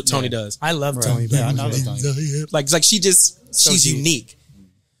one does what Toni does. I love Toni. Yeah, I love Toni. Like she's unique.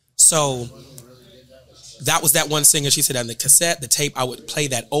 So that was that one singer. She said on the cassette, the tape, I would play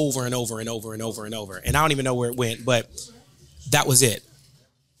that over and over and over and over and over. And I don't even know where it went, but that was it.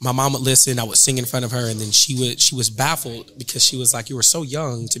 My mom would listen. I would sing in front of her, and then she was baffled because she was like, "You were so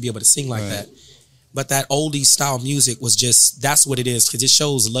young to be able to sing like that." But that oldie style music was just, that's what it is, because it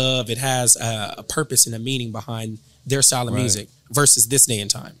shows love. It has a purpose and a meaning behind their style of music versus this day and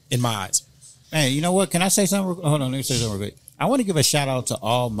time, in my eyes. Hey, you know what? Can I say something? Hold on, let me say something real quick. I want to give a shout out to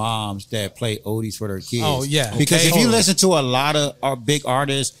all moms that play oldies for their kids. Oh, yeah. Because if you listen to a lot of our big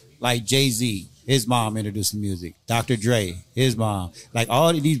artists like Jay-Z, his mom introduced the music. Dr. Dre, his mom. Like all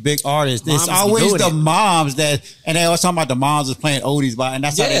of these big artists, Moms it's be always doing the it. moms and they always talking about the moms was playing oldies by, and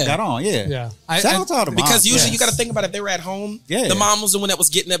that's how Yeah. they got on. Yeah. Yeah. Shout out to all the moms. Because usually yeah. you got to think about it. If they were at home, Yeah. the mom was the one that was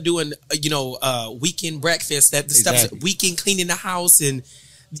getting up doing, weekend breakfast, that the Exactly. stuff, weekend cleaning the house, and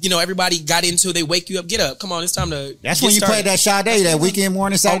everybody got into it. They wake you up, get up, come on, it's time to. That's get when you started. played that Sade, that weekend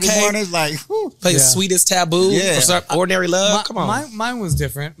morning, Saturday Okay. mornings, like, whew. Play Yeah. the sweetest taboo, Yeah. ordinary love. Come on, Mine was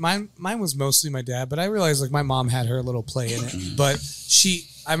different. Mine was mostly my dad, but I realized like my mom had her little play in it. But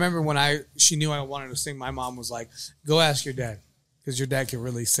I remember when she knew I wanted to sing. My mom was like, "Go ask your dad, because your dad can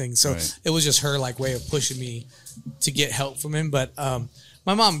really sing." So Right. it was just her like way of pushing me to get help from him. But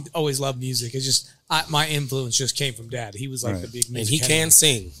my mom always loved music. It's just my influence just came from dad. He was like Right. the big and music he head can guy.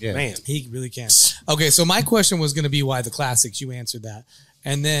 sing, Yeah. man. He really can. Okay, so my question was going to be why the classics. You answered that,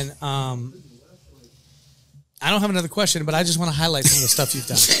 and then I don't have another question, but I just want to highlight some of the stuff you've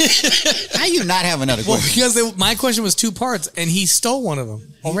done. How you not have another Well, question? because my question was two parts, and he stole one of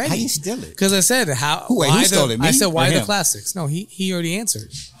them already. How you steal it? Because I said how. Who why stole it, me I said or why the him? classics? No, he already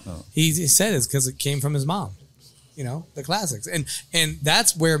answered. Oh. He said it's because it came from his mom. The classics, and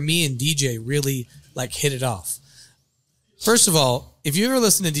that's where me and DJ really like hit it off. First of all, if you ever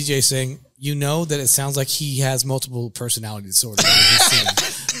listen to DJ sing, you know that it sounds like he has multiple personality disorders. when he's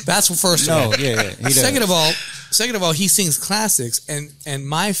singing. That's first of all. No, yeah, he does. Second of all, he sings classics, and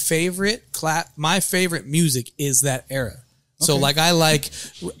my favorite music is that era. So Okay. like I like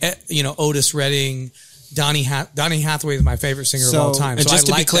Otis Redding, Donny Hathaway is my favorite singer of all time. And So just I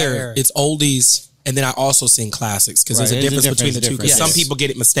to like be clear, that era. it's oldies, and then I also sing classics because Right, there's a there's a difference between the two. difference, Because yes. some people get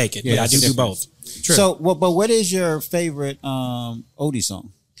it mistaken, Yeah, but I there's do a do both. True. So, but what is your favorite oldie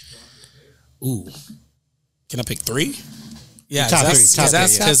song? Ooh, can I pick three? yeah, top that's- three, top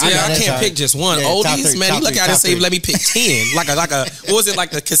that's- three, Because I know, I that's can't all pick right. just one. Yeah, top Oldies, three, man, top you look three, at it and top say, three. let me pick 10. like a what was it,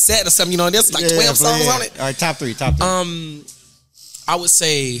 like the cassette or something? There's like 12 songs on it. All right, top three. I would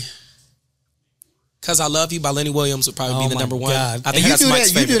say "Cause I Love You" by Lenny Williams would probably Oh be the my number one. God. I think And that's you do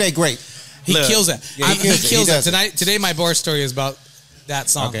Mike's that. You do favorite. that great. He Look. kills it. Yeah, he kills it. kills He it. does it. Today my bar story is about that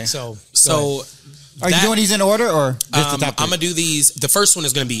song. Okay. So Are you doing these in order or just the top three? I'm gonna do these. The first one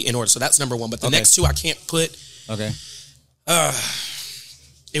is gonna be in order, so that's number one. But the Okay. next two I can't put. Okay.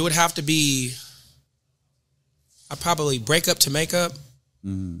 It would have to be. I'd probably "Break Up to Make Up,"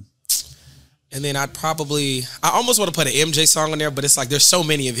 Mm-hmm. and then I almost want to put an MJ song on there, but it's like there's so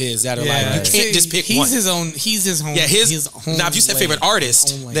many of his that are like you can't just pick he's one. His own. He's his own. Yeah, his own now if you said lane, favorite artist,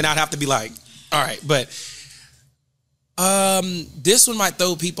 his own lane. then I'd have to be like, all right, but this one might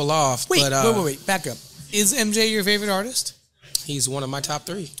throw people off. Wait, but, wait, back up. Is MJ your favorite artist? He's one of my top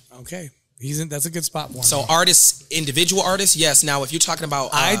three. Okay, that's a good spot for him. So artists, individual artists, yes. Now if you're talking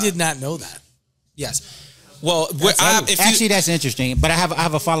about, I did not know that. yes. Well, Actually, that's interesting. But I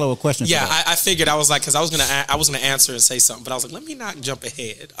have a follow up question. yeah, for that. I figured I was like, because I was gonna answer and say something, but I was like, let me not jump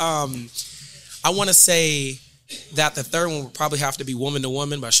ahead. I want to say that the third one would probably have to be "Woman to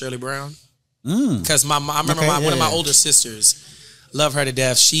Woman" by Shirley Brown. Because I remember one of my older sisters, love her to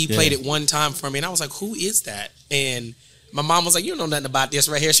death. She played it one time for me, and I was like, "Who is that?" And my mom was like, "You don't know nothing about this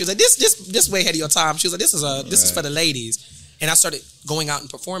right here." She was like, "This way ahead of your time." She was like, "This is for the ladies." And I started going out and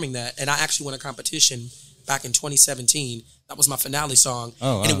performing that, and I actually won a competition back in 2017. That was my finale song,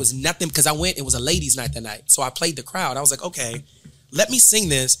 and it was nothing because I went. It was a ladies' night that night, so I played the crowd. I was like, "Okay, let me sing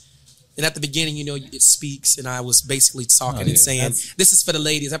this." And at the beginning, it speaks, and I was basically talking and saying, "This is for the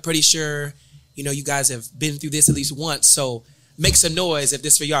ladies. I'm pretty sure, you guys have been through this at least once. So make some noise if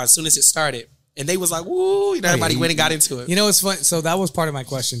this for y'all." As soon as it started, and they was like, "Woo!" Everybody went and got into it. It's funny. So that was part of my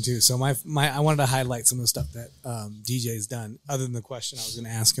question too. So I wanted to highlight some of the stuff that DJ's done, other than the question I was going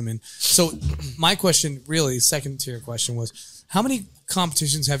to ask him. And so my question, really, second tier question was, how many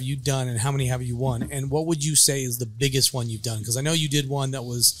competitions have you done, and how many have you won? And what would you say is the biggest one you've done? Because I know you did one that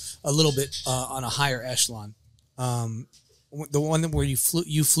was a little bit on a higher echelon. The one where you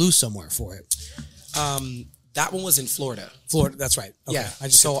flew somewhere for it. That one was in Florida. Florida, that's right. Okay. Yeah. I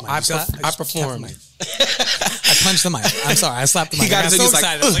just So hit the mic. I You see that? just performed. tapped the mic. I punched the mic. I'm sorry. I slapped the mic. He got I got it, so he's like,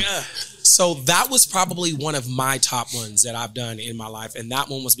 excited. I was like, ugh. So that was probably one of my top ones that I've done in my life. And that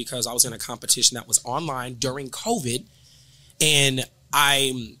one was because I was in a competition that was online during COVID. And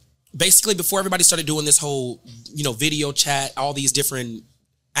I basically, before everybody started doing this whole, video chat, all these different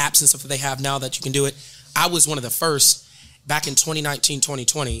apps and stuff that they have now that you can do it, I was one of the first back in 2019,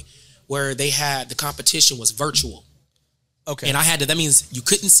 2020, where they had the competition was virtual. Okay. And that means you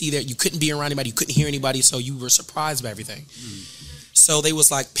couldn't see there, you couldn't be around anybody, you couldn't hear anybody, so you were surprised by everything. So they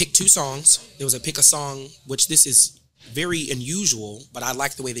was like, pick two songs. There was pick a song, which this is very unusual, but I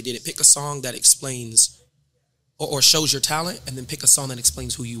like the way they did it. Pick a song that explains or shows your talent, and then pick a song that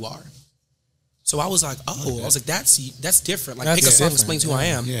explains who you are. So I was like, I was like, that's different. Like, That's pick a song, different. explains who I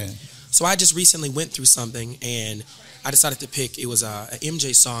am. Yeah. So I just recently went through something, and I decided to pick. It was a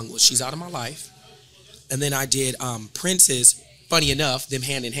MJ song, was "She's Out of My Life," and then I did Prince's. Funny enough, them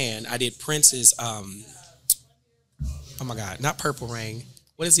hand in hand. I did Prince's. Oh my God, not Purple Rain.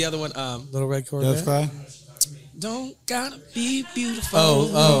 What is the other one? Little Red Doves Corvette. cry. Don't gotta be beautiful.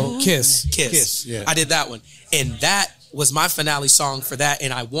 Oh, Kiss. Kiss. Yeah. I did that one, and that was my finale song for that,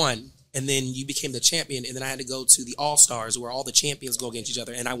 and I won. And then you became the champion, and then I had to go to the All-Stars where all the champions go against each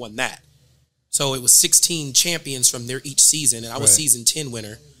other, and I won that. So it was 16 champions from their each season, and I was season 10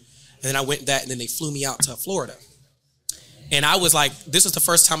 winner. And then I went that, and then they flew me out to Florida. And I was like, this is the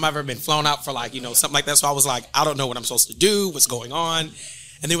first time I've ever been flown out for like, something like that. So I was like, I don't know what I'm supposed to do, what's going on.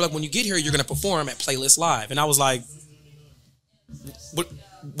 And they were like, when you get here, you're going to perform at Playlist Live. And I was like,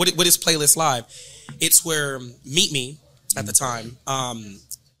 what is Playlist Live? It's where Meet Me at the time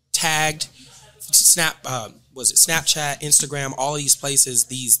tagged Snapchat, Instagram, all of these places,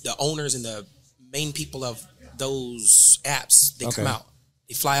 the owners and the main people of those apps, they come out.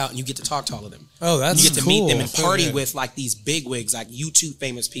 They fly out and you get to talk to all of them. Oh, that's You get to cool. meet them and party with like these big wigs, like YouTube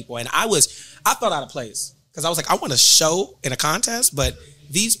famous people. And I thought out of place because I was like, I want a show in a contest, but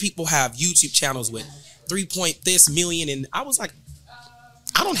these people have YouTube channels with 3 million. And I was like,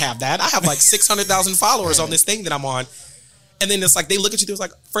 I don't have that. I have like 600,000 followers on this thing that I'm on. And then it's like, they look at you, it was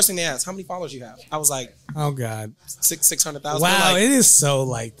like, first thing they ask, how many followers you have? I was like, Oh God. 600,000. Wow, Like, it is so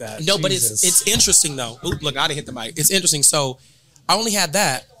like that. no, but Jesus. it's interesting though. Ooh, look, I didn't hit the mic. It's interesting. So I only had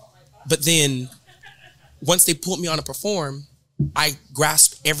that, but then once they pulled me on to perform, I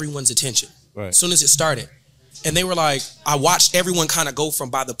grasped everyone's attention as soon as it started. And they were like, I watched everyone kind of go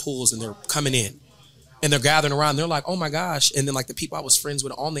from by the pools and they're coming in and they're gathering around. They're like, oh my gosh. And then like the people I was friends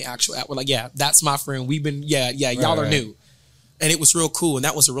with on the actual app were like, yeah, that's my friend. We've been, y'all are new. And it was real cool. And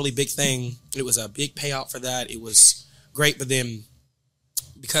that was a really big thing. It was a big payout for that. It was great. But then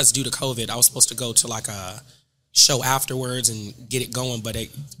because due to COVID, I was supposed to go to like a show afterwards and get it going. But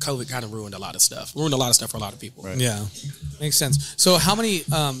COVID kind of ruined a lot of stuff. Ruined a lot of stuff for a lot of people. Right. Yeah, makes sense. So how many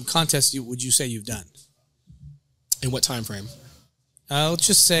contests would you say you've done? In what time frame? Let's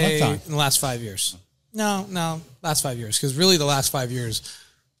just say What time? in the last 5 years. No, last 5 years. Because really the last 5 years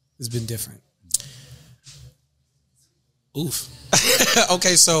has been different. Oof.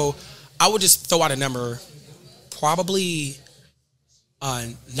 Okay, so I would just throw out a number. Probably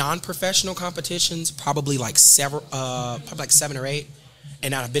non-professional competitions, probably like 7 or 8.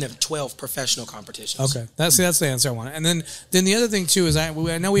 And I've been at 12 professional competitions. Okay, that's the answer I want. And then the other thing too is I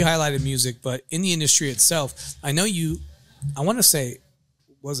know we highlighted music, but in the industry itself, I know I want to say,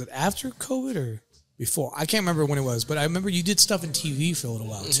 was it after COVID or before? I can't remember when it was, but I remember you did stuff in TV for a little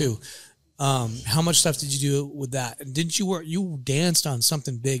while too. How much stuff did you do with that? And didn't you danced on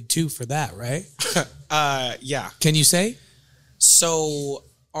something big too for that, right? Yeah. Can you say? So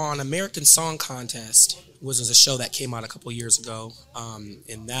on American Song Contest was a show that came out a couple years ago,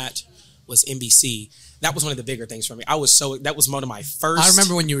 and that was NBC. That was one of the bigger things for me. That was one of my first. I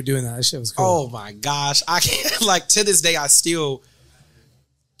remember when you were doing that. That shit was cool. Oh my gosh. I can't, like, to this day, I still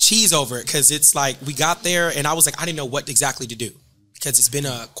cheese over it because it's like we got there and I was like, I didn't know what exactly to do because it's been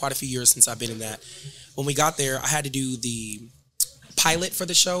quite a few years since I've been in that. When we got there, I had to do the pilot for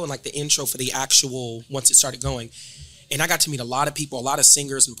the show and like the intro for the actual, once it started going. And I got to meet a lot of people, a lot of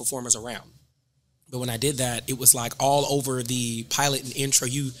singers and performers around. But when I did that, it was like all over the pilot and intro.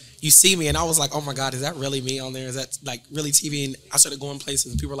 You see me and I was like, oh my God, is that really me on there? Is that like really TV? And I started going places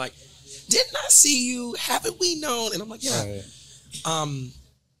and people were like, didn't I see you? Haven't we known? And I'm like, yeah. Right.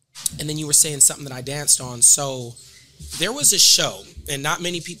 And then you were saying something that I danced on. So there was a show, and not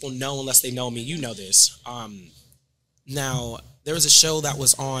many people know unless they know me. You know this. Now, there was a show that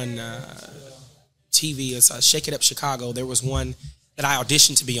was on TV. It's Shake It Up Chicago. There was one that I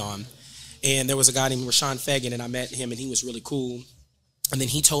auditioned to be on. And there was a guy named Rashawn Fagan, and I met him, and he was really cool. And then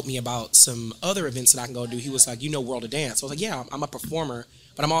he told me about some other events that I can go do. He was like, World of Dance. I was like, yeah, I'm a performer,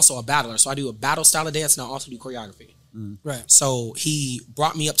 but I'm also a battler. So I do a battle style of dance, and I also do choreography. Right. So he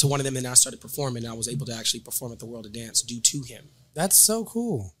brought me up to one of them, and I started performing, and I was able to actually perform at the World of Dance due to him. That's so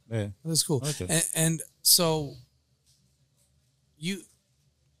cool. Yeah. That's cool. Okay. And so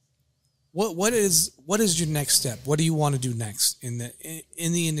what is your next step? What do you want to do next in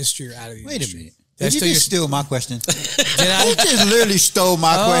the industry or out of the Wait industry? a minute. That's Did you just steal my question? Did I? You just literally stole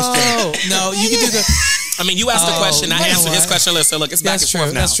my question. Oh, no, you can do the... I mean, you asked the question, I you know answered his what? question list, so look, it's back That's and true.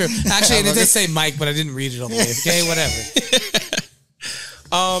 forth now. That's true. Actually, it did say Mike, but I didn't read it all the way. Okay, whatever.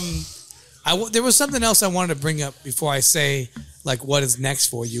 There was something else I wanted to bring up before I say like what is next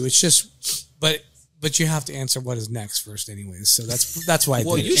for you. It's just, but But you have to answer what is next first, anyways. So that's why.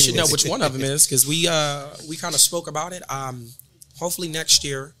 Well, you should know anyways. which one of them is because we kind of spoke about it. Hopefully next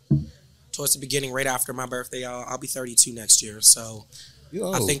year, towards the beginning, right after my birthday, I'll be 32 next year. So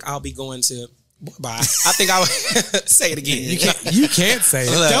I think I'll be going to. Bye. I think I would say it again. You can't say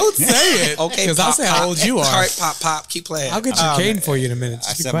it. Don't say it. Okay, because I'll say how old you are. All right, pop. Keep playing. I'll get your cane for you in a minute. I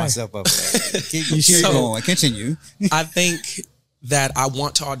Just be set quiet. myself up for that. Keep going. Continue. I think that I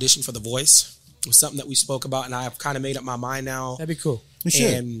want to audition for The Voice. It was something that we spoke about, and I've kind of made up my mind now. That'd be cool.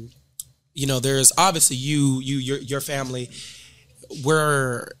 And there's obviously your family,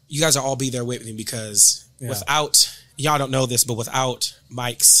 where you guys will all be there with me because without y'all don't know this, but without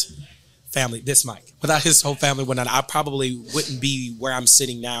Mike's family, without his whole family, I probably wouldn't be where I'm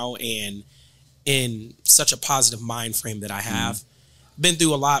sitting now and in such a positive mind frame that I have. Been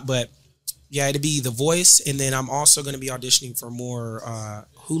through a lot, but yeah, it'd be The Voice, and then I'm also going to be auditioning for more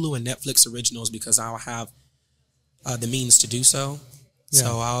Hulu and Netflix originals because I'll have the means to do so. Yeah.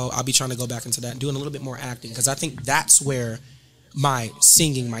 So I'll be trying to go back into that and doing a little bit more acting because I think that's where my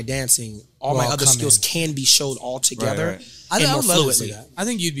singing, my dancing, all my other skills can be showed all together. Right. I would love to see that. I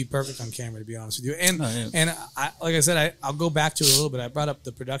think you'd be perfect on camera, to be honest with you. And like I said, I'll go back to it a little bit. I brought up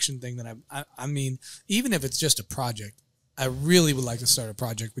the production thing that I mean, even if it's just a project, I really would like to start a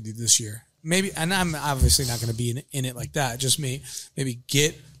project with you this year. Maybe, and I'm obviously not going to be in it like that. Just me. Maybe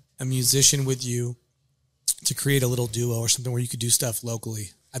get a musician with you to create a little duo or something where you could do stuff locally.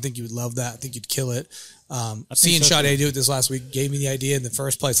 I think you would love that. I think you'd kill it. Seeing Sade do it this last week gave me the idea in the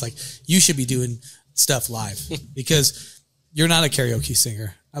first place. Like, you should be doing stuff live because you're not a karaoke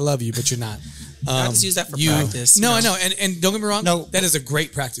singer. I love you, but you're not. I just use that for practice. No, I know. And don't get me wrong. No, that is a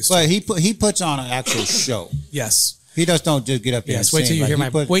great practice. But he puts on an actual show. Yes. He don't just get up there. Yes, wait till you hear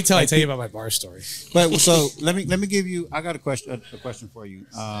wait till I tell you about my bar story. But so let me give you. I got a question for you.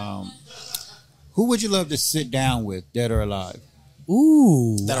 Who would you love to sit down with, dead or alive?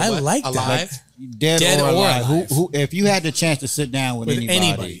 Ooh, I like that. Alive? Dead or alive. Who? If you had the chance to sit down with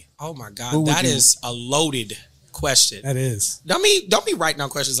anybody. Oh my God, that is a loaded question. That is. Don't be writing down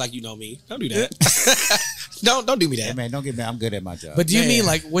questions like you know me. Don't do that. don't do me that. Hey man, don't get me. I'm good at my job. But do you mean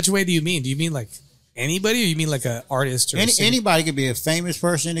like which way do you mean? Do you mean like anybody, or you mean like an artist or anybody? Could be a famous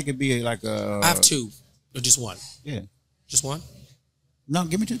person. It could be like a. I have two, or just one. Yeah, just one. No,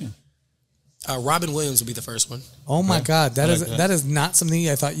 give me two then. Robin Williams would be the first one. Oh my God, that is not something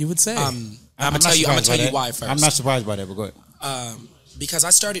I thought you would say. I'm gonna tell you why first. I'm not surprised by that, but go ahead. Because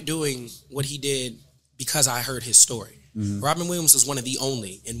I started doing what he did because I heard his story. Mm-hmm. Robin Williams was one of the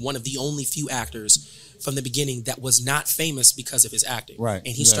only few actors from the beginning that was not famous because of his acting. Right.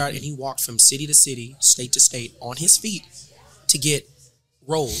 And he started and he walked from city to city, state to state on his feet to get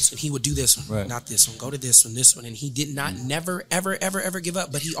roles. And he would do this one, not this one, go to this one. And he did not never, ever, ever, ever give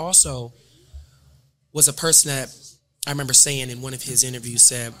up. But he also was a person that I remember saying in one of his interviews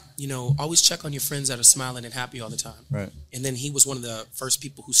said, always check on your friends that are smiling and happy all the time. Right. And then he was one of the first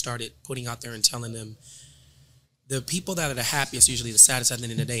people who started putting out there and telling them the people that are the happiest are usually the saddest at the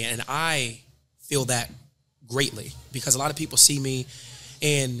end of the day. And I feel that greatly because a lot of people see me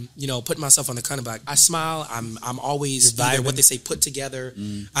and, putting myself on the kind of like, I smile. I'm always either what they say put together.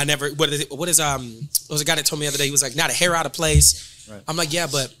 I never, there was a guy that told me the other day, he was like, not a hair out of place. Right. I'm like, yeah,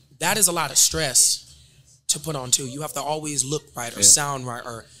 but that is a lot of stress to put on too. You have to always look right or sound right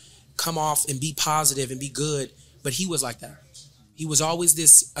or come off and be positive and be good. But he was like that. He was always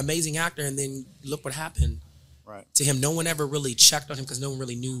this amazing actor, and then look what happened to him. No one ever really checked on him because no one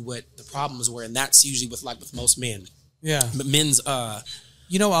really knew what the problems were, and that's usually with most men. Yeah, but men's. I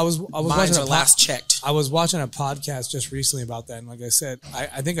was watching last checked. I was watching a podcast just recently about that, and like I said,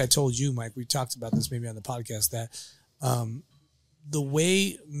 I think I told you, Mike, we talked about this maybe on the podcast that the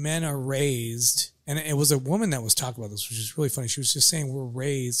way men are raised. And it was a woman that was talking about this, which is really funny. She was just saying we're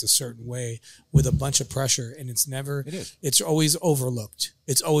raised a certain way with a bunch of pressure, and it's always overlooked.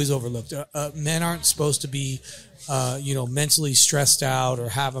 It's always overlooked. Men aren't supposed to be, mentally stressed out or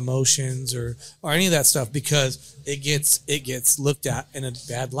have emotions or any of that stuff because it gets looked at in a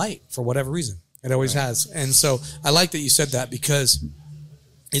bad light for whatever reason. It always has. And so I like that you said that because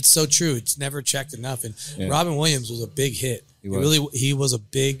it's so true. It's never checked enough. And Robin Williams was a big hit. He was a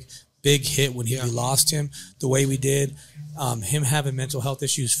big hit when we lost him the way we did. Him having mental health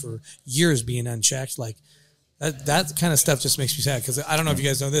issues for years being unchecked, like that kind of stuff just makes me sad because I don't know if you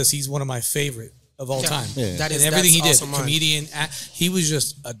guys know this. He's one of my favorite of all time. Yeah. That is everything he did. Comedian, he was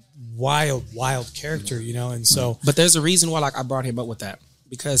just a wild character, And so, but there's a reason why I brought him up with that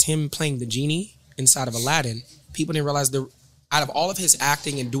because him playing the genie inside of Aladdin, people didn't realize out of all of his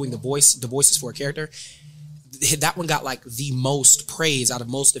acting and doing the voices for a character. that one got like the most praise out of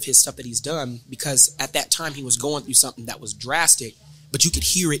most of his stuff that he's done, because at that time he was going through something that was drastic, but you could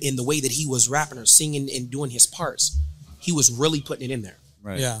hear it in the way that he was rapping or singing and doing his parts. He was really putting it in there.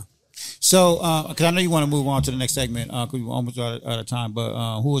 Right. Yeah. So, because I know you want to move on to the next segment, because we're almost out of time.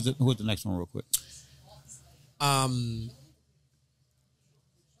 But who is the next one, real quick?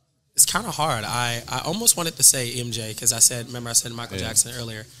 It's kind of hard. I almost wanted to say MJ because I said Michael Jackson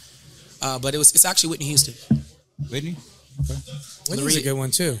earlier, but it's actually Whitney Houston. Whitney. Okay. Whitney's a good one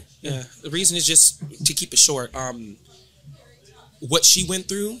too. Yeah. The reason is just to keep it short. What she went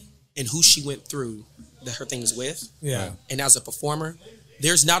through and who she went through her things with. Yeah. And as a performer,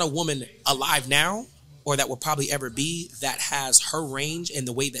 there's not a woman alive now or that will probably ever be that has her range and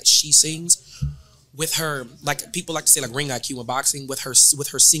the way that she sings with her, like people like to say like ring IQ in boxing, with her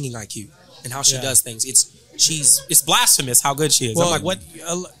singing IQ and how she does things. It's blasphemous how good she is. Well, I'm like,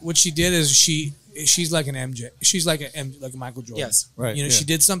 what she did is she's like an MJ. She's like a Michael Jordan. Yes. Right. You know, she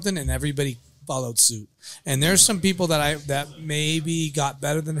did something and everybody followed suit. And there's some people that maybe got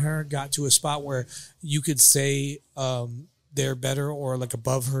better than her, got to a spot where you could say they're better or like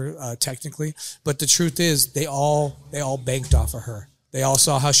above her technically. But the truth is they all banked off of her. They all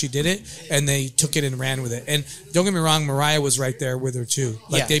saw how she did it, and they took it and ran with it. And don't get me wrong, Mariah was right there with her too.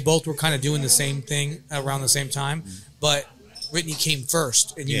 Like they both were kind of doing the same thing around the same time, but Whitney came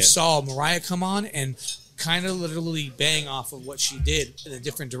first, and you saw Mariah come on and kind of literally bang off of what she did in a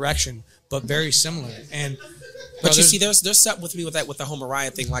different direction, but very similar. And but you see, there's something with me with the whole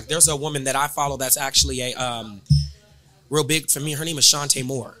Mariah thing. Like there's a woman that I follow that's actually a real big for me. Her name is Shantae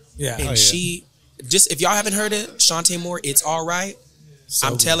Moore. Yeah, and she just, if y'all haven't heard it, Shantae Moore, It's All Right. So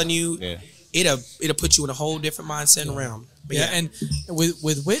I'm telling you, it'll put you in a whole different mindset and realm. But and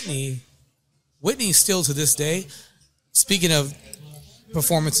with Whitney still to this day, speaking of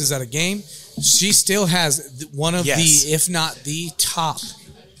performances at a game, she still has one of the, if not the top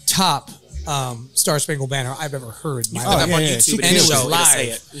Star Spangled Banner I've ever heard. On YouTube, and it was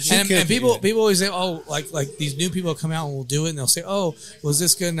live. And people always say, oh, like these new people come out and will do it, and they'll say, oh, was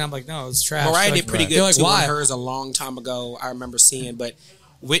this good? And I'm like, no, it's trash. Mariah did pretty good. Like, too why? On hers a long time ago. I remember seeing, but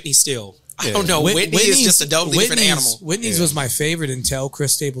Whitney still. I don't know. Whitney is just a totally different animal. Whitney's was my favorite until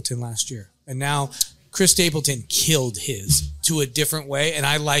Chris Stapleton last year, and now Chris Stapleton killed his to a different way, and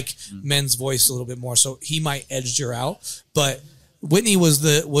I like men's voice a little bit more, so he might edge her out, but. Whitney was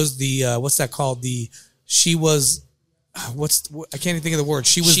the what's that called? I can't even think of the word.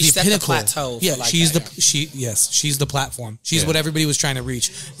 She was the pinnacle. The plateau. Yeah, she's the platform. She's what everybody was trying to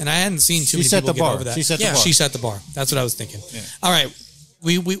reach, and I hadn't seen too many people get over that. She set the bar. She set the bar. That's what I was thinking. Yeah. All right,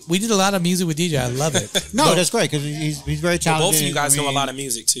 we did a lot of music with DJ. I love it. That's great because he's very talented. Well, both of you guys know a lot of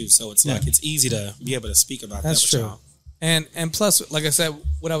music too, so it's like it's easy to be able to speak about That's that. That's true. And plus, like I said,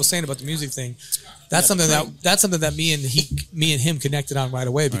 what I was saying about the music thing, that's something that me and him connected on right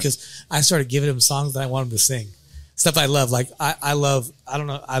away, because I started giving him songs that I want him to sing, stuff I love. Like I love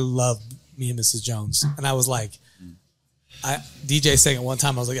Me and Mrs. Jones, and I was like, DJ sang it one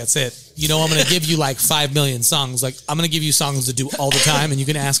time. I was like, that's it. You know, I'm going to give you like 5 million songs. Like, I'm going to give you songs to do all the time, and you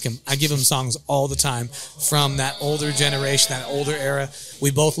can ask him. I give him songs all the time from that older generation, that older era. We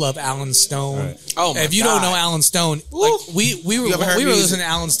both love Alan Stone. Right. Oh my If you God. don't know Alan Stone, like we were listening to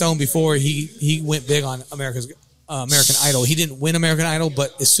Alan Stone before he went big on American Idol. He didn't win American Idol,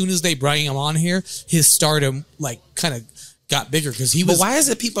 but as soon as they brought him on here, his stardom like kind of got bigger because he was. But why is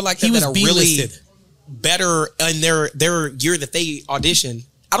it people like that that are really better in their year that they auditioned?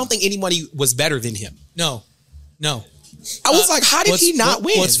 I don't think anybody was better than him. No. I was like, how did he not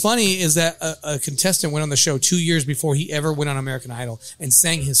win? What's funny is that a contestant went on the show 2 years before he ever went on American Idol and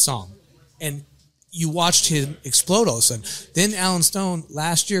sang his song. And you watched him explode all of a sudden. Then Alan Stone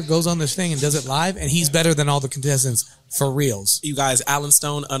last year goes on this thing and does it live, and he's better than all the contestants for reals. You guys, Alan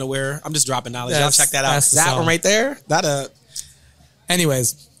Stone, Unaware. I'm just dropping knowledge. Y'all check that out. That's the That song. one right there.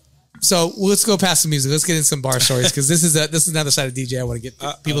 Anyways, so let's go past the music. Let's get into some bar stories, because this is another side of DJ I want to get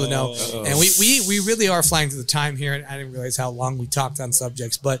people to know. And we really are flying to the time here, and I didn't realize how long we talked on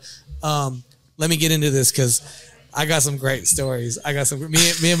subjects. But let me get into this, because I got some great stories.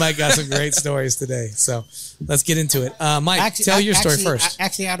 Me and Mike got some great stories today. So let's get into it. Mike, tell your story first.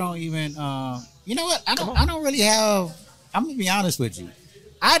 I don't even. You know what? I don't really have. I'm gonna be honest with you.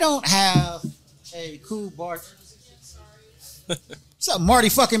 I don't have a cool bar. What's up, Marty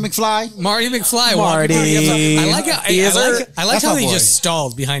fucking McFly? Marty McFly. Marty. I like how That's he my boy. just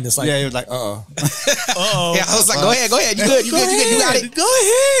stalled behind us. Like, Yeah, he was like, uh-oh. Yeah, I was like, go ahead. You good. You got it. Go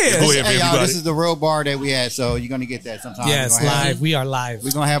ahead. Hey, y'all, this is the real bar that we had, so you're gonna get that sometime. Yes, live. We are live.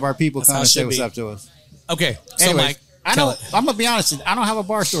 We're gonna have our people come and say what's up to us. Okay, so Anyways, Mike, I'm gonna be honest. I don't have a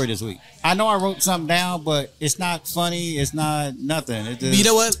bar story this week. I know I wrote something down, but it's not funny. It's not nothing. It just, You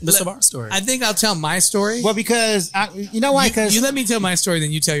know what? What's the bar story? I think I'll tell my story. Well, because you know why? Because you let me tell my story,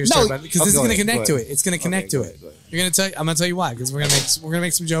 then you tell your story. Because this is going to connect to it. It's going to connect to it. Go ahead. You're going to tell. I'm going to tell you why. Because we're gonna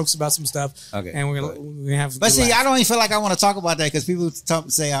make some jokes about some stuff. Okay. And we're gonna have. But see, I don't even feel like I want to talk about that because people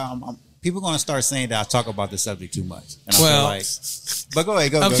say people are going to start saying that I talk about the subject too much. And I feel like, but go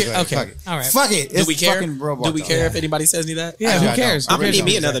ahead, go ahead. Okay. Fuck it. All right. Fuck it. Do we care? Do we care if anybody says any of that? Yeah. Who cares? I'm gonna need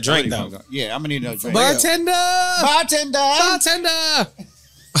me another drink though. Yeah, I'm gonna need another drink. Bartender.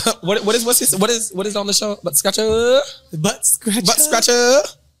 What is on the show? Butt scratcher. Butt scratcher. Butt scratcher.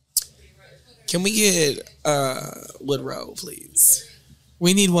 Can we get Woodrow, please?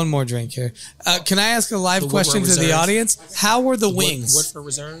 We need one more drink here. Can I ask a live question to the audience? How were the wings? Woodford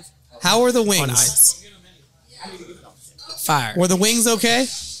Reserve. How were the wings? On ice. Fire. Were the wings okay?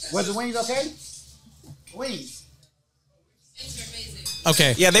 Was the wings okay? Wings.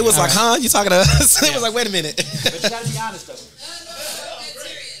 Okay. Yeah, they was All like, right. huh? You talking to us? They was like, wait a minute. But you gotta be honest though.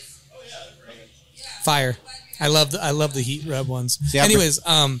 Fire. I love the heat rub ones. See, Anyways,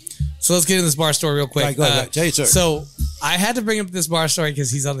 so let's get into this bar story real quick. Right, go ahead. Tell you, sir. So I had to bring up this bar story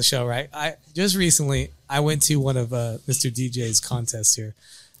because he's on the show, right? I just recently I went to one of Mr. DJ's contests here.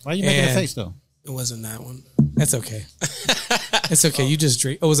 Why are you making a face though? It wasn't that one. That's okay. It's okay. You just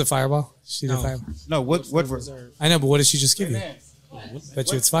drink. Oh, was it Fireball? She did Fireball. No, what? I know, but what did she just give you?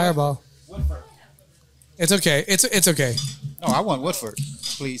 Bet you it's Fireball. It's okay. It's okay. No, I want Woodford,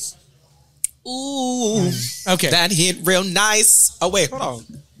 please. Ooh. Okay. That hit real nice. Oh, wait, hold on.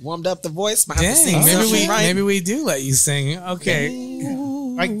 Warmed up the voice. Might have to sing Dang, something, right? maybe we do let you sing. Okay.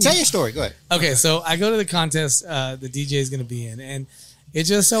 All right, tell your story. Go ahead. Okay, so I go to the contest the DJ is going to be in, and it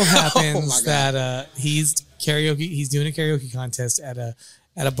just so happens that he's doing a karaoke contest at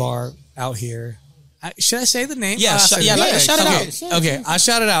a bar out here. Should I say the name? Yeah, shout it out. Okay, I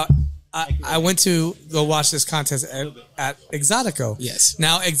shout it out. I went to go watch this contest at Exotico. Yes.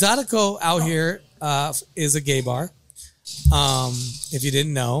 Now, Exotico out here is a gay bar, if you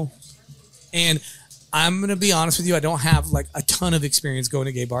didn't know. And I'm going to be honest with you, I don't have like a ton of experience going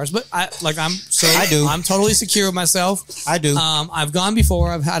to gay bars, but I do. I'm totally secure with myself. I do. I've gone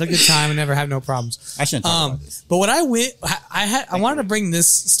before. I've had a good time and never had no problems. I shouldn't talk about this. But when I went, I wanted to bring this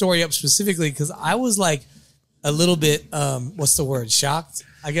story up specifically because I was like a little bit, what's the word? Shocked,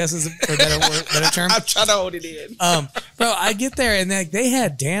 I guess is a better term. I'm trying to hold it in. Bro, I get there and they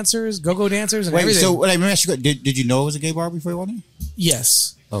had dancers, go-go dancers and everything. So let me ask you, did you know it was a gay bar before you went in?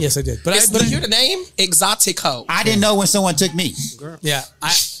 Yes. Okay. Yes, I did. But Did you hear the name? Exotico. I didn't know when someone took me. Yeah,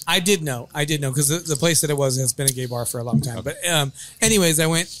 I did know because the place that it was has been a gay bar for a long time. But anyways, I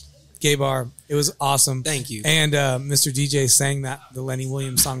went gay bar. It was awesome. Thank you. And Mr. DJ sang the Lenny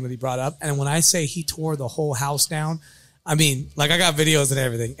Williams song that he brought up. And when I say he tore the whole house down, I mean, like I got videos and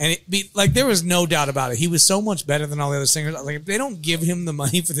everything. And there was no doubt about it. He was so much better than all the other singers. Like if they don't give him the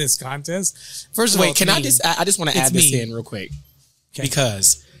money for this contest, first of all, can I just want to add this in real quick. Okay.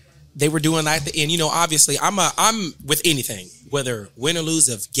 Because they were doing that at the end. You know, obviously, I'm with anything, whether win or lose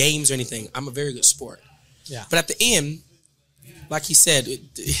of games or anything. I'm a very good sport. Yeah. But at the end, like he said,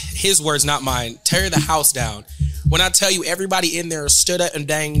 his words, not mine. Tear the house down. When I tell you, everybody in there stood up and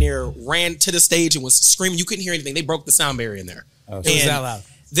dang near ran to the stage and was screaming. You couldn't hear anything. They broke the sound barrier in there. Okay. It was that loud.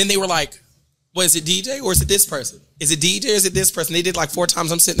 Then they were like, "Well, is it DJ or is it this person? Is it DJ or is it this person?" They did like 4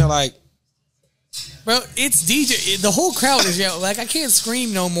 times. I'm sitting there like, bro, it's DJ. The whole crowd is yelling. Like, I can't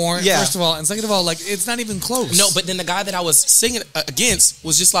scream no more, Yeah. first of all. And second of all, like, it's not even close. no, but then the guy that I was singing against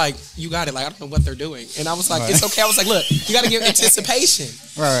was just like, "You got it." Like, I don't know what they're doing. And I was like, "It's okay." I was like, "Look, you got to give anticipation."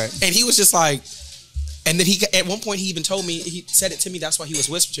 Right. And he was just like, and then at one point he even told me, he said it to me. That's why he was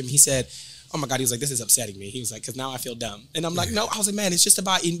whispering to me. He said, "Oh my God," he was like, "This is upsetting me." He was like, "Because now I feel dumb." And I'm like, "No," I was like, "Man, it's just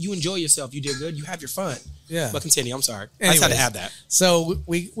about you enjoy yourself. You did good. You have your fun." Yeah. But continue. I'm sorry. Anyways, I just had to add that. So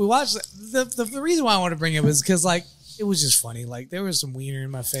we watched the reason why I want to bring it was because like it was just funny. Like there was some wiener in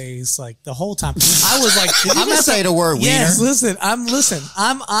my face like the whole time. I was like, I'm not say the word wiener. Yes, listen.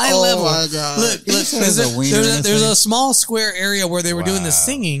 I'm eye level. my God. Look, There's a wiener in his there's a face? small square area where they were doing the Wow.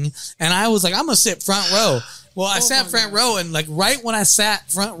 singing, and I was like, I'm gonna sit front row. Well, I sat front row, and like right when I sat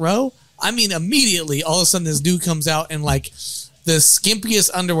front row, I mean immediately, all of a sudden this dude comes out in like the skimpiest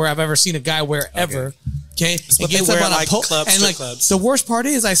underwear I've ever seen a guy wear ever. Okay, what they wear at, like, clubs, and strip like clubs. the worst part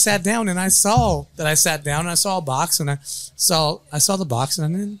is I sat down and I saw that I sat down and I saw a box and I saw the box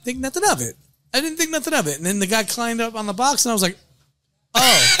and I didn't think nothing of it. And then the guy climbed up on the box and I was like,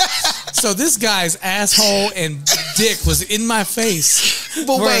 oh, so this guy's asshole and dick was in my face.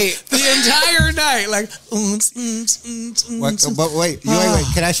 But wait, the entire night, like. But wait,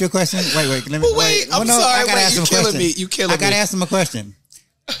 can I ask you a question? Wait. Let me. I'm sorry. I gotta ask you him a killing question. me. You killing me. I gotta ask him a question.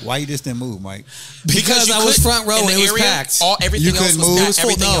 Why you just didn't move, Mike? Because I was front row and it was packed. Everything You else couldn't was move? packed.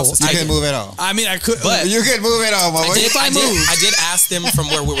 Everything No, else was You tight. couldn't move at all. I mean, I could, But- You couldn't move at all, my boy. I did ask them from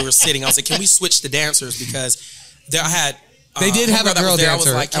where we were sitting. I was like, "Can we switch the dancers?" Because I had. They did have a homegirl that girl was there. I dancer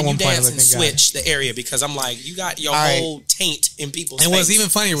was like, at "Can you one point, dance like, and thank God. switch the area?" Because I'm like, "You got your All right. whole taint in people's." And what's face. even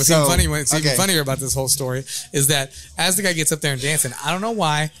funnier, even funnier about this whole story is that as the guy gets up there and dancing, I don't know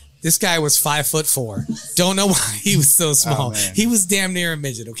why this guy was 5'4". Don't know why he was so small. man. He was damn near a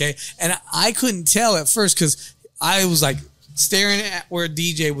midget. Okay, and I couldn't tell at first because I was like staring at where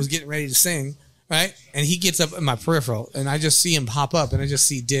DJ was getting ready to sing. Right, and he gets up in my peripheral, and I just see him pop up, and I just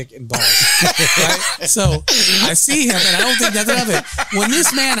see dick and balls. Right, so I see him, and I don't think nothing of it. When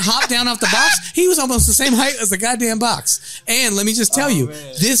this man hopped down off the box, he was almost the same height as the goddamn box. And let me just tell you,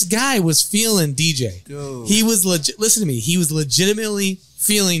 this guy was feeling DJ. Dude. He was legit. Listen to me. He was legitimately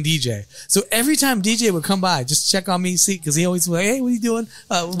feeling DJ. So every time DJ would come by, just check on me, see, because he always was like, "Hey, what are you doing?"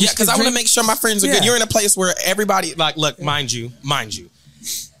 Yeah, because I want to make sure my friends are Yeah. good. You're in a place where everybody, like, look, mind you,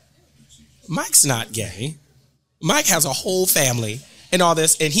 Mike's not gay. Mike has a whole family and all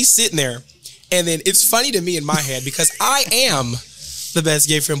this, and he's sitting there, and then it's funny to me in my head because I am the best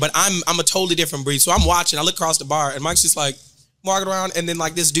gay friend, but I'm a totally different breed. So I'm watching, I look across the bar, and Mike's just like walking around, and then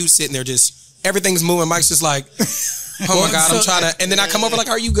like this dude sitting there, just everything's moving. Mike's just like, "Oh my God, I'm trying to," and then I come over like,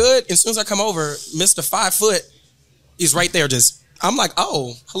 "Are you good?" And as soon as I come over, Mr. 5 foot is right there, just. I'm like,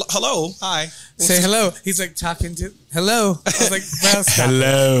 "Oh, hello, hi." Say hello. He's like talking to hello. I was like, "Bro, stop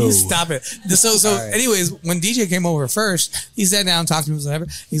Hello. it. Stop it." So right. anyways, when DJ came over first, he sat down, talked to me, whatever.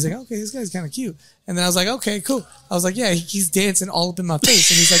 He's like, "Okay, this guy's kind of cute." And then I was like, "Okay, cool." I was like, "Yeah, he's dancing all up in my face."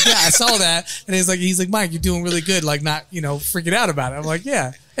 And he's like, "Yeah, I saw that." And he's like, "Mike, you're doing really good. Like, not, freaking out about it." I'm like,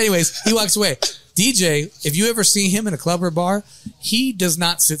 "Yeah." Anyways, he walks away. DJ, if you ever see him in a club or bar, he does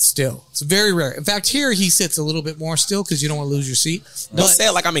not sit still. It's very rare. In fact, here he sits a little bit more still because you don't want to lose your seat. Don't say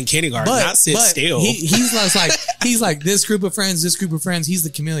it like I'm in kindergarten. Not sit still. He's like this group of friends. He's the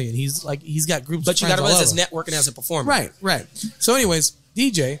chameleon. He's got groups. But of you got friends to all realize over. it's networking as a performer. Right. So, anyways,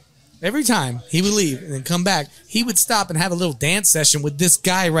 DJ, every time he would leave and then come back, he would stop and have a little dance session with this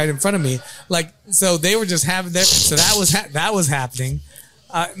guy right in front of me. Like, so they were just having that. So that was happening.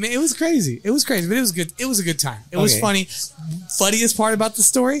 Man, it was crazy. But it was good. It was a good time. It was funny. Funniest part about the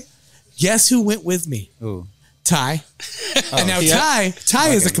story, guess who went with me? Ooh. Ty. And now Ty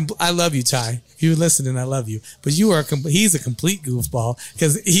is I love you, Ty. If you're listening, I love you. But he's a complete goofball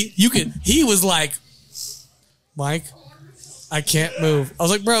because he was like, "Mike, I can't move." I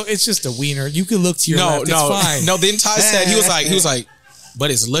was like, "Bro, it's just a wiener. You can look to your left. It's fine." No, then Ty said, he was like, "But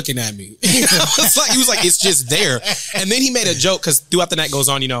it's looking at me." He was like, "It's just there." And then he made a joke because throughout the night goes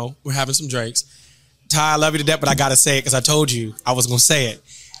on, we're having some drinks. Ty, I love you to death, but I got to say it because I told you I was going to say it.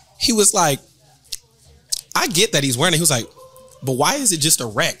 He was like, "I get that he's wearing it." He was like, "But why is it just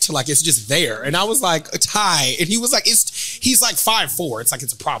erect? Like, it's just there." And I was like, "Ty." And he was like, he's like 5'4". It's like,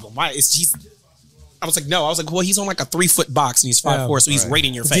 it's a problem. Why? I was like, no. I was like, well, he's on like a 3 foot box and he's 5'4", so he's right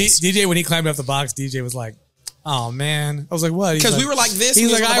in your face. DJ, when he climbed up the box, DJ was like, "Oh man!" I was like, "What?" Because we were like this.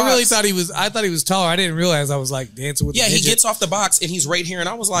 He's like, I really thought he was. I thought he was taller. I didn't realize I was like dancing with. Yeah, the he midget. gets off the box and he's right here, and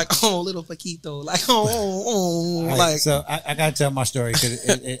I was like, "Oh, little Paquito," like, oh, Right, like. so I got to tell my story because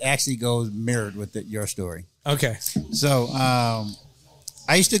it actually goes mirrored with your story. Okay. So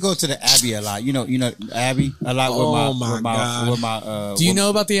I used to go to the Abbey a lot. You know Abbey a lot with my. Do you know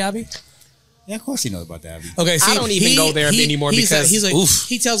about the Abbey? Yeah, of course you know about the Abbey. Okay, see, I don't even go there anymore because he's like, oof.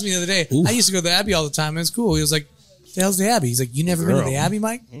 he tells me the other day, I used to go to the Abbey all the time, and it's cool. He was like, "The hell's the Abbey?" He's like, "You never been to the Abbey,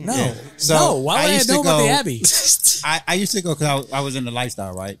 Mike?" No. Yeah. So No. Why would I used know to about the go- Abbey? I used to go because I was in the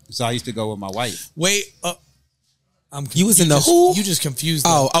lifestyle, right? So I used to go with my wife. Wait. You was in the who? You just confused.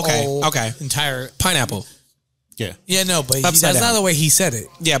 Oh, the okay, whole okay. Entire. Pineapple. Yeah. Yeah, no, but that's Upside down. not the way he said it.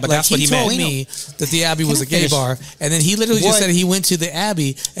 Yeah, but that's what he told meant. me that the Abbey was a gay finish? bar, and then he literally just What? said he went to the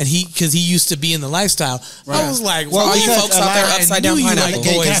Abbey, and because he used to be in the lifestyle. I was like, Well, All you because folks a out lot there of- upside down I knew you pineapple. like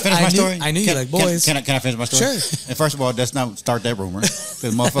Can boys. I finish my story? I knew you like boys. Can I finish my story? Sure. And first of all, let's not start that rumor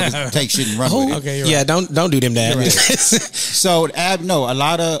because motherfuckers take shit and run with it. Okay, you're Yeah, right. don't do them that. You're right. So, a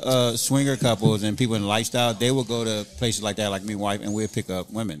lot of swinger couples and people in the lifestyle, they will go to places like that, like me and wife, and we'll pick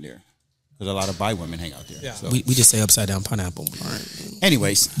up women there. Because a lot of bi women hang out there. Yeah. So. We just say upside down pineapple. All right.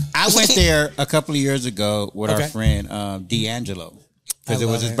 Anyways, I went there a couple of years ago with Okay. our friend D'Angelo. Because I it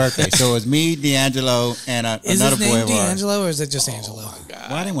was love his it. birthday. So it was me, D'Angelo, and Is another his boy name of ours. D'Angelo or is it just Angelo? Well,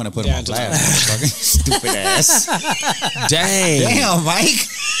 I didn't want to put him on D'Angelo. blast, motherfucker. Stupid ass. Dang. Damn, Mike.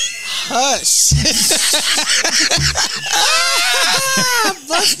 Hush.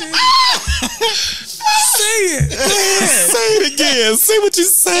 Busted. Say it. Say it again. Say what you're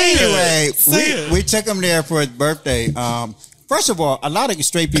saying. Anyway, we took him there for his birthday. First of all, a lot of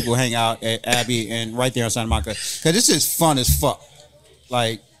straight people hang out at Abbey and right there on Santa Monica because this is fun as fuck.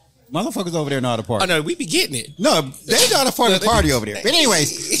 Like, motherfuckers over there know how to party. Oh, no, we be getting it. No, they know how to fucking party over there. But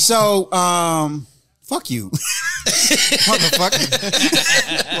anyways, so, fuck you.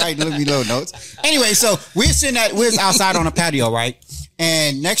 Motherfucker. Right, let me low notes. Anyway, so we're outside on a patio, right?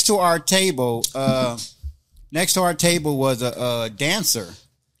 And next to our table was a dancer.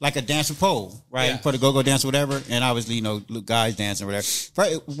 Like a dancer pole, right? Yeah. For the go-go dance or whatever. And obviously, guys dancing or whatever.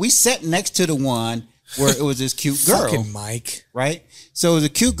 We sat next to the one where it was this cute girl. Fucking Mike. Right? So it was a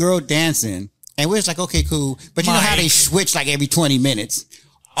cute girl dancing. And we was like, okay, cool. But you know how they switch like every 20 minutes?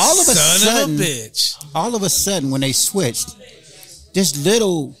 All of a sudden, when they switched, this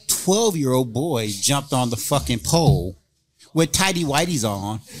little 12-year-old boy jumped on the fucking pole with tighty whities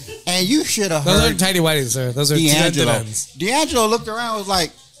on. And you should have heard. Those aren't tighty whities, sir. Those are D'Angelo. D'Angelo looked around and was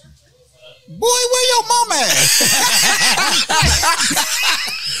like, boy, where your mama at?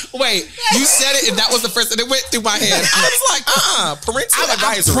 Wait, you said it, and that was the first thing that went through my head. I was like, parental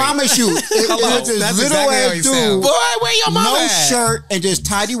advisory. I promise you, it was this That's little exactly ass dude, Boy, where your mama no at? shirt and just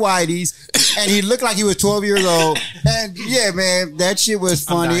tidy whities, and he looked like he was 12 years old. And yeah, man, that shit was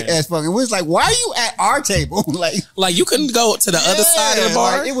funny as fuck. And we was like, why are you at our table? Like you couldn't go to the other side of the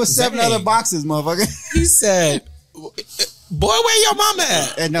bar? Like, it was 7 other boxes, motherfucker. He said, boy, where your mama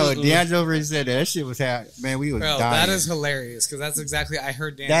at? And no, D'Angelo really said that. That shit was happening. Man, we was Bro, dying. that is hilarious because that's exactly I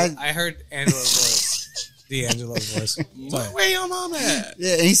heard Angelo's voice. D'Angelo's voice. Boy, where your mama at?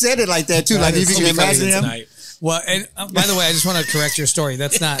 Yeah, and he said it like that too. Like if you can imagine him. Tonight. Well, and by the way, I just want to correct your story.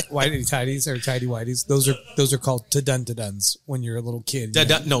 That's not whitey tidies or tidy whities. Those are called ta-dun-ta-duns when you're a little kid.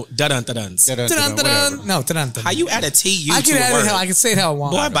 No, da-dun-ta-duns. Whatever. No, ta-dun-ta-dun. How you add a T-U I to can a add word? it how I can say it how I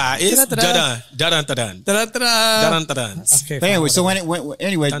want. Boy, bye. It's Da-dun-ta-dun. da-dun-ta-dun. Da-dun-ta-dun. Da-dun-ta-duns. Okay, But anyway, so whatever. when it went,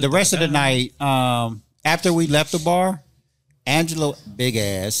 anyway, the rest of the night, after we left the bar, Angelo, big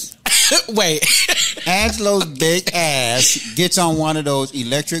ass, Wait. Angelo's big ass gets on one of those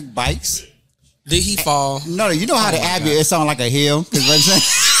electric bikes. Did he fall? No, you know how the Abbey, it sounds like a hill. Cause what I'm saying,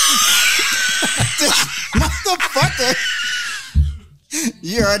 this motherfucker,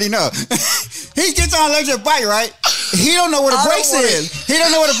 you already know. He gets on an electric bike, right? He don't know where the brakes is. He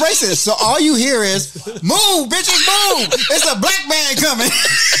don't know where the brakes is. So all you hear is, move, bitches, move. It's a black man coming.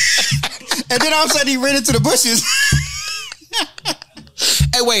 And then all of a sudden he ran into the bushes.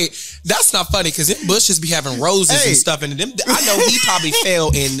 Hey, wait. That's not funny because them bushes be having roses and stuff in them. I know he probably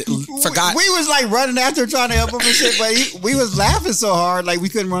fell and forgot. We was like running after him trying to help him and shit, but we was laughing so hard like we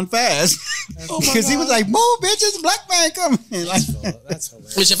couldn't run fast because he was like, "Move, bitches, black man coming!" Like, That's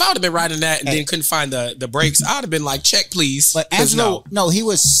hilarious. Which if I would have been riding that and then couldn't find the brakes, I'd have been like, "Check, please." but 'Cause Angelo, no, he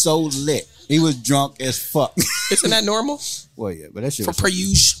was so lit. He was drunk as fuck. isn't that normal? Well, yeah, but that shit For was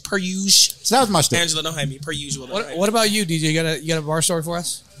per usual. So that was my story. Angela, don't hate me. Per usual. What about you, DJ? You got a bar story for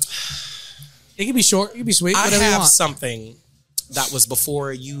us? It can be short. It can be sweet. I Whatever you have want. something that was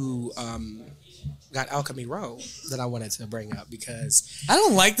before you got Alchemy Row that I wanted to bring up because I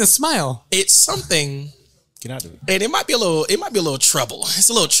don't like the smile. it's something, Get out of it. and it might be a little trouble. It's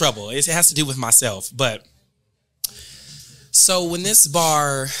a little trouble. It has to do with myself. But so when this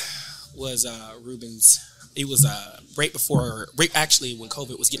bar was Ruben's, it was right actually when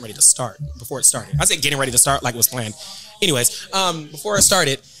COVID was getting ready to start. Before it started, I said getting ready to start like it was planned. Anyways, before it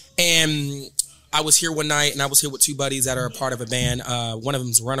started, and I was here one night, and I was here with two buddies that are a part of a band. One of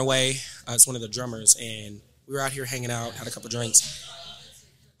them's Runaway. It's one of the drummers, and we were out here hanging out, had a couple drinks,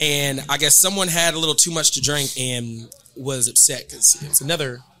 and I guess someone had a little too much to drink and was upset because it was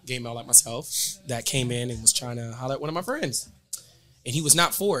another gay male like myself that came in and was trying to holler at one of my friends, and he was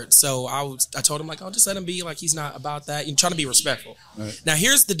not for it. So I told him like, I'll just let him be. Like he's not about that. You're trying to be respectful. Right. Now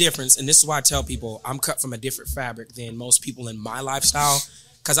here's the difference, and this is why I tell people I'm cut from a different fabric than most people in my lifestyle.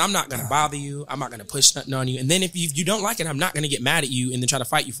 Because I'm not going to bother you. I'm not going to push nothing on you. And then if you don't like it, I'm not going to get mad at you and then try to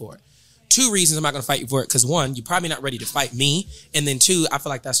fight you for it. 2 reasons I'm not going to fight you for it. Because 1, you're probably not ready to fight me. And then 2, I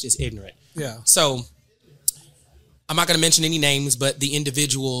feel like that's just ignorant. Yeah. So I'm not going to mention any names, but the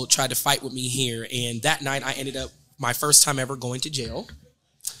individual tried to fight with me here. And that night I ended up my first time ever going to jail.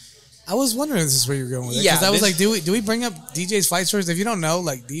 I was wondering if this is where you're going with it. Yeah, Because I was like, do we bring up DJ's fight stories? If you don't know,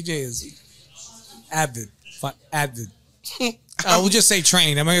 like DJ is avid. We'll just say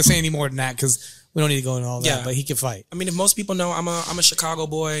trained. I'm not gonna say any more than that because we don't need to go into all that. Yeah. But he can fight. I mean, if most people know, I'm a Chicago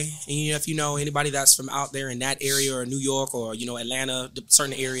boy, and if you know anybody that's from out there in that area or New York or Atlanta,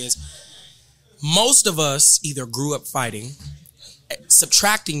 certain areas, most of us either grew up fighting,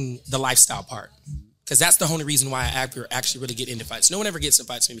 subtracting the lifestyle part. Because that's the only reason why I actually really get into fights. No one ever gets in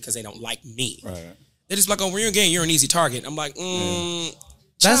fights with me because they don't like me. Right. They're just like, oh, when you're in a game, you're an easy target. I'm like,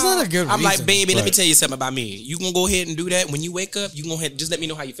 That's not a good reason. I'm like, baby, let me tell you something about me. You gonna go ahead and do that when you wake up. You gonna go ahead, just let me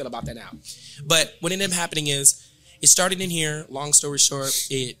know how you feel about that now. But what ended up happening is, it started in here. Long story short,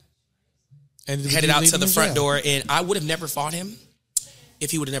 it headed out to the front door, and I would have never fought him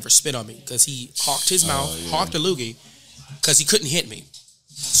if he would have never spit on me, because he hawked his mouth, hawked a loogie, because he couldn't hit me.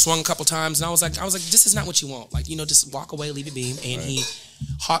 Swung a couple times, and I was like, this is not what you want. Like, just walk away, leave it be. And he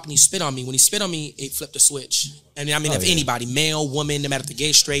hawked and he spit on me. When he spit on me, it flipped a switch. And I mean, anybody, male, woman, no matter if they're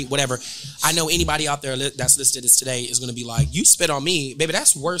gay, straight, whatever, I know anybody out there that's listening to this today is going to be like, you spit on me, baby,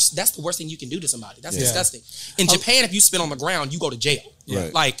 that's worse. That's the worst thing you can do to somebody. That's disgusting. In Japan, if you spit on the ground, you go to jail.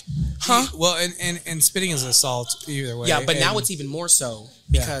 Right. Like, huh? Well, and spitting is assault either way. Yeah, but now it's even more so,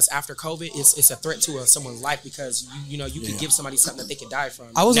 because after COVID, it's a threat to someone's life, because you can give somebody something that they could die from.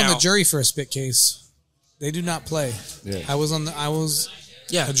 I was on the jury for a spit case. They do not play. Yeah. I was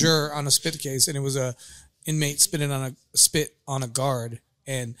a juror on a spit case, and it was a inmate spit on a guard,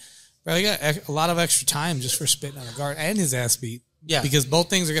 and I got a lot of extra time just for spitting on a guard and his ass beat. Yeah, because both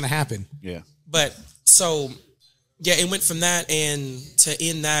things are going to happen. Yeah, but so. Yeah, it went from that and to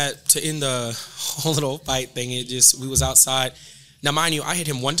end the whole little fight thing. We was outside. Now, mind you, I hit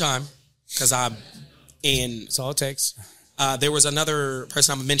him one time because that's all it takes. There was another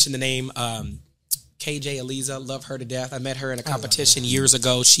person, I'm going to mention the name, KJ Eliza. Love her to death. I met her in a competition years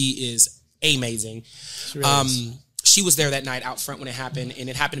ago. She is amazing. She really is. She was there that night out front when it happened, and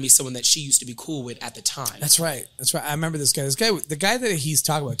it happened to be someone that she used to be cool with at the time. That's right. I remember this guy. The guy that he's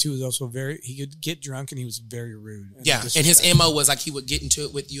talking about too was also he could get drunk and he was very rude. And his MO was like he would get into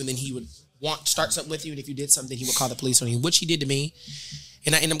it with you, and then he would start something with you, and if you did something, he would call the police on you, which he did to me,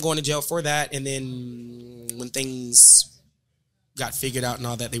 and I ended up going to jail for that. And then when things got figured out and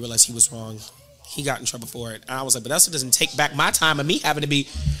all that, they realized he was wrong. He got in trouble for it. And I was like, but that doesn't take back my time of me having to be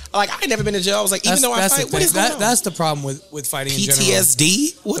like, I ain't never been in jail. I was like, even though I fight, what is going on? That's the problem with fighting in general.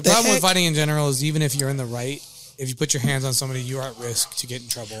 PTSD? What the problem with fighting in general is, even if you're in the right, if you put your hands on somebody, you're at risk to get in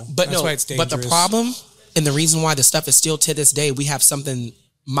trouble. That's why it's dangerous. But the problem and the reason why the stuff is still to this day, we have something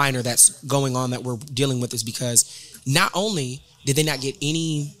minor that's going on that we're dealing with, is because not only did they not get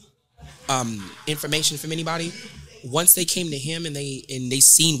any information from anybody, once they came to him and they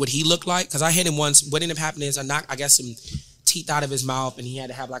seen what he looked like, because I hit him once. What ended up happening is I got some teeth out of his mouth, and he had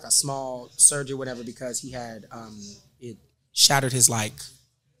to have like a small surgery or whatever, because he had it shattered his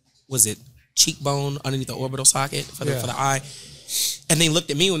cheekbone underneath the orbital socket for the eye. And they looked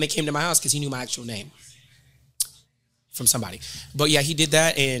at me when they came to my house because he knew my actual name from somebody. But yeah, he did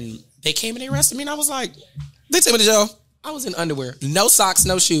that, and they came and they arrested me, and I was like, they took me to jail. I was in underwear, no socks,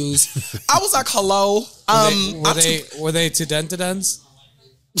 no shoes. I was like, hello. Were they to-dun-to-duns?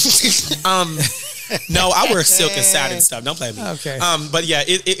 No, I wear silk and satin stuff. Don't play with me. Okay. But yeah,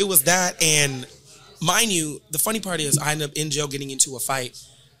 it was that. And mind you, the funny part is I ended up in jail getting into a fight.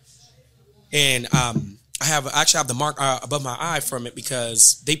 And I actually have the mark above my eye from it,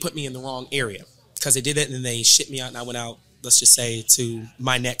 because they put me in the wrong area. Because they did it and then they shipped me out, and I went out, let's just say, to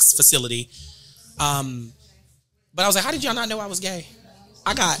my next facility. But I was like, how did y'all not know I was gay?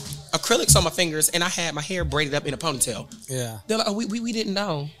 I got acrylics on my fingers, and I had my hair braided up in a ponytail. Yeah. They're like, oh, we didn't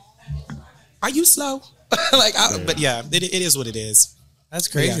know. Are you slow? But yeah, it is what it is. That's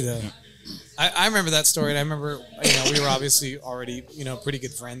crazy, though. I remember that story, and I remember, we were obviously already, pretty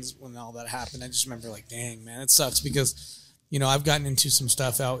good friends when all that happened. I just remember like, dang, man, it sucks, because, I've gotten into some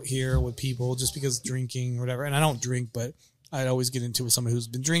stuff out here with people just because drinking or whatever. And I don't drink, but I'd always get into it with somebody who's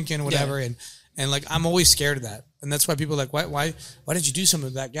been drinking or whatever. Yeah. And like, I'm always scared of that. And that's why people are like, why did you do something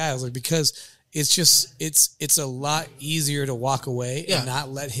with that guy? I was like, because it's a lot easier to walk away and not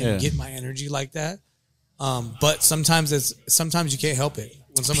let him get my energy like that. But sometimes you can't help it.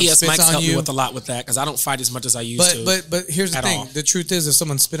 When someone P.S. spits Mike's on helped you, me with a lot with that, because I don't fight as much as I used to. But here's the thing. All. The truth is, if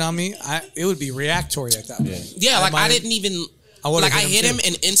someone spit on me, it would be reactory at that point. Yeah, I didn't even... I hit him,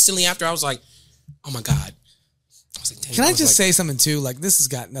 and instantly after, I was like, oh my God. Can I just say something too? Like, this has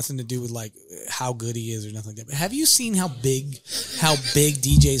got nothing to do with like how good he is or nothing like that. But have you seen how big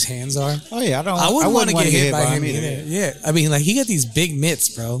DJ's hands are? Oh yeah, I wouldn't want to get hit by him either. Yeah, I mean, like, he got these big mitts,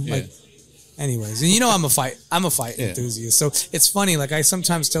 bro. Yeah. Like, anyways, and I'm a fight enthusiast. So it's funny. Like, I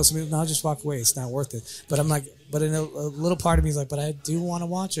sometimes tell somebody, "No, just walk away. It's not worth it." But I'm like, but in a little part of me is like, but I do want to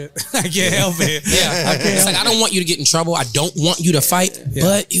watch it. I can't help it. Yeah, it's like, I don't want you to get in trouble. I don't want you to fight,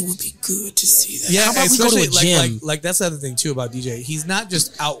 but it would be good to see that. Yeah, how about we go to a gym? Like that's the other thing too about DJ. He's not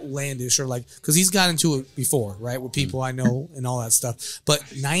just outlandish or like, because he's got into it before, right, with people I know and all that stuff. But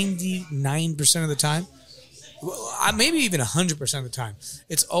 99% of the time, maybe even 100% of the time,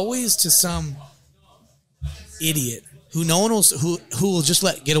 it's always to some idiot who no one will who will just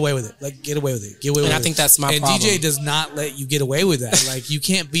get away with it. Like get away with it. And I think that's my problem. And DJ does not let you get away with that. Like you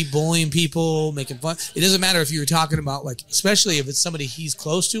can't be bullying people, making fun. It doesn't matter if you're talking about like, especially if it's somebody he's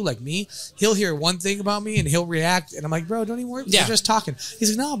close to, like me. He'll hear one thing about me and he'll react, and I'm like, bro, don't even worry. They're just talking.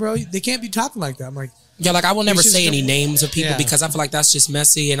 He's like, no, bro, they can't be talking like that. I'm like, yeah, like I will never say any names of people because I feel like that's just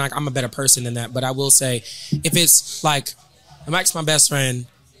messy, and like I'm a better person than that. But I will say, if it's like Mike's my best friend,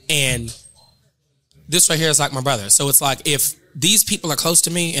 and this right here is like my brother. So it's like if these people are close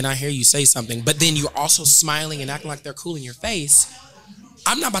to me and I hear you say something, but then you're also smiling and acting like they're cool in your face,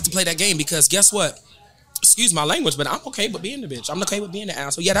 I'm not about to play that game because guess what? Excuse my language, but I'm okay with being the bitch. I'm okay with being the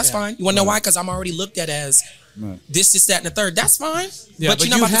asshole. Yeah, that's fine. You want to know why? Because I'm already looked at as this, that, and the third. That's fine. Yeah, but you're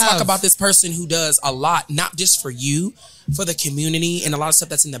not about to talk about this person who does a lot, not just for you, for the community, and a lot of stuff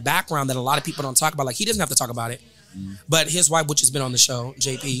that's in the background that a lot of people don't talk about. Like, he doesn't have to talk about it. But his wife, which has been on the show,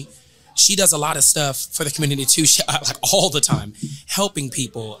 JP, she does a lot of stuff for the community too, like all the time, helping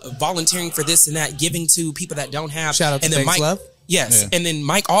people, volunteering for this and that, giving to people that don't have. Shout out to Thanks Mike, Love. Yes, and then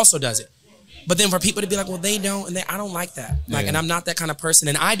Mike also does it. But then for people to be like, well, they don't, and I don't like that. Like, and I'm not that kind of person.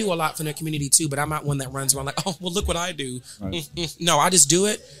 And I do a lot for the community too, but I'm not one that runs around like, oh, well, look what I do. Right. No, I just do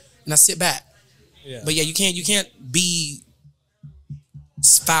it and I sit back. Yeah. But yeah, you can't be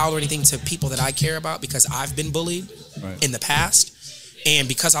foul or anything to people that I care about because I've been bullied in the past. And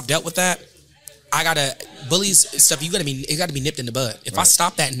because I've dealt with that, bullies stuff, it got to be nipped in the bud. If I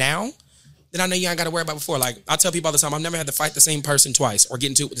stop that now, then I know you ain't got to worry about before. Like, I tell people all the time, I've never had to fight the same person twice or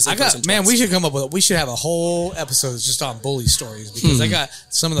get into it with the same person twice. Man, we should have a whole episode just on bully stories because I got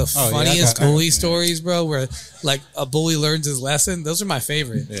some of the funniest bully stories, bro, where like a bully learns his lesson. Those are my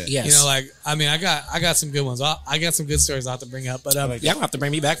favorite. Yeah. Yes. You know, like, I mean, I got some good ones. I got some good stories I'll have to bring up. But y'all gonna have to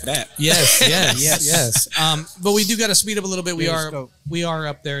bring me back for that. Yes. But we do got to speed up a little bit. We are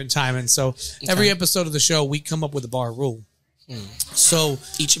up there in time. And so every episode of the show, we come up with a bar rule. So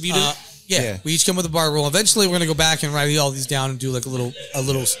each of you do? Yeah, we each come with a bar rule. Eventually, we're gonna go back and write all these down and do like a little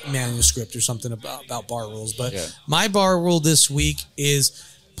manuscript or something about bar rules. But my bar rule this week is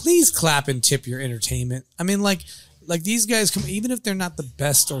please clap and tip your entertainment. I mean, like these guys come, even if they're not the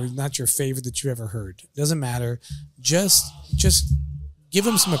best or not your favorite that you ever heard, doesn't matter. Just give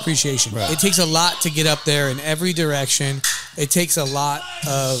them some appreciation. Right. It takes a lot to get up there in every direction. It takes a lot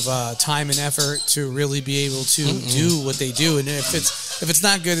of time and effort to really be able to do what they do. And if it's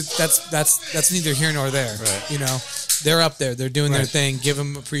not good, that's neither here nor there. Right. You know, they're up there. They're doing their thing. Give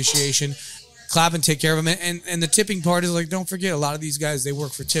them appreciation. Clap and take care of them. And the tipping part is like, don't forget, a lot of these guys, they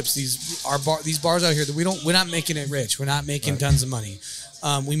work for tips. These bars out here that we're not making it rich. We're not making tons of money.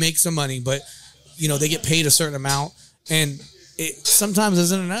 We make some money, but you know, they get paid a certain amount, and it sometimes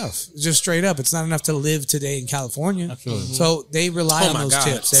isn't enough. Just straight up, it's not enough to live today in California. Absolutely. So they rely on those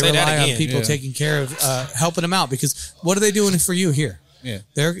tips. They rely on people taking care of, helping them out, because what are they doing for you here? Yeah,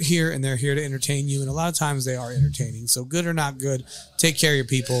 they're here and they're here to entertain you, and a lot of times they are entertaining. So good or not good, take care of your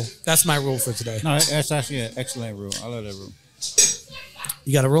people. That's my rule for today. No, that's actually an excellent rule. I love that rule.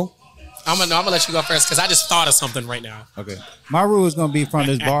 You got a rule? I'm gonna let you go first because I just thought of something right now. Okay, my rule is gonna be from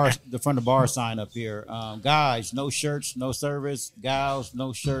this bar, from the bar sign up here. Guys, no shirts, no service. Gals,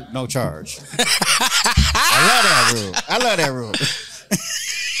 no shirt, no charge. I love that rule.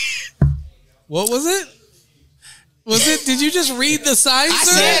 What was it? Did you just read the sign? I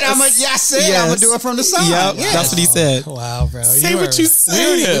said I'm gonna do it from the sign. Yep, that's what he said. Wow, bro. Say what you said.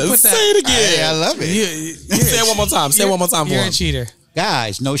 Say it again. I love it. Say it one more time. Say it one more time for him. You're a cheater.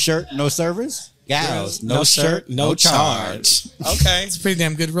 Guys, no shirt, no service. Gals, no shirt, no charge. Okay. It's a pretty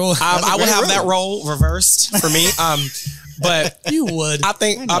damn good rule. I would have that role reversed for me. But you would. I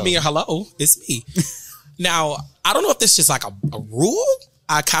mean, hello, it's me. Now, I don't know if this is like a rule.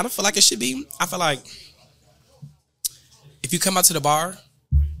 I kind of feel like it should be. I feel like if you come out to the bar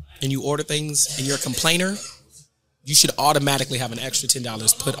and you order things and you're a complainer, you should automatically have an extra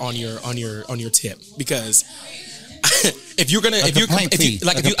 $10 put on your tip, because if you're a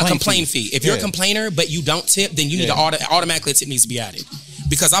complaint fee. If you're a complainer but you don't tip, then you need to automatically, a tip needs to be added.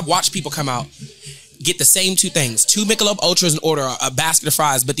 Because I've watched people come out, get the same two things, 2 Michelob Ultras, and order a basket of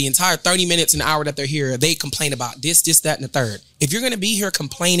fries, but the entire 30 minutes, an hour that they're here, they complain about this, that, and the third. If you're going to be here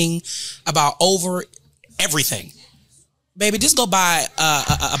complaining about over everything, baby, just go buy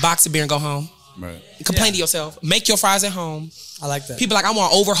a box of beer and go home. Right. Complain to yourself. Make your fries at home. I like that. People are like, I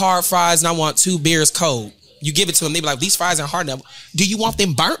want over hard fries and I want 2 beers cold. You give it to them, they be like, these fries aren't hard enough. Do you want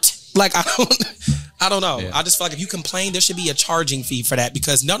them burnt? Like, I don't know. Yeah. I just feel like if you complain, there should be a charging fee for that,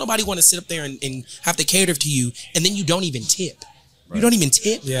 because nobody want to sit up there and have to cater to you, and then you don't even tip. You don't even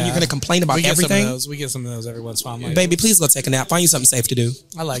tip. Yeah. And you're going to complain about we get everything. Some of those. We get some of those every once in a while. I'm like, Baby, please go take a nap. Find you something safe to do.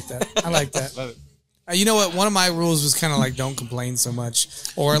 I like that. I like that. You know what? One of my rules was kind of like don't complain so much,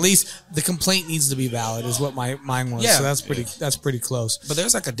 or at least the complaint needs to be valid. Is what mine was. Yeah. So that's pretty close. But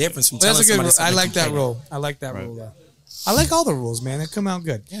there's like a difference from But telling that's a good. somebody something I like that complaining. rule. I like that rule though. I like all the rules, man. They come out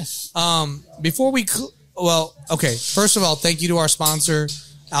good. Yes. Before we, okay. First of all, thank you to our sponsor,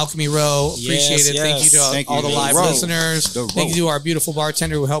 Alchemy Row. Appreciate it. Thank you to Thank all you, the the live Row. listeners. The Thank you Row. to our beautiful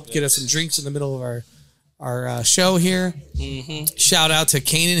bartender who helped get us some drinks in the middle of our show here. Mm-hmm. Shout out to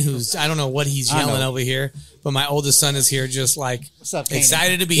Kanan, who's I don't know what he's yelling over here, but my oldest son is here, just like What's up, Kanan?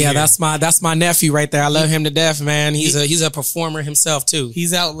 excited to be Yeah, here. that's my nephew right there. I love him to death, man. He's a performer himself too.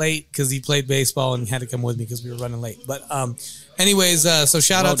 He's out late because he played baseball and had to come with me because we were running late. But anyways, so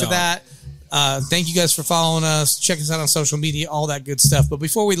shout out to that. Thank you guys for following us. Check us out on social media, all that good stuff. But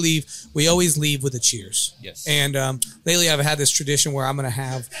before we leave, we always leave with a cheers. Yes. And lately I've had this tradition where I'm going to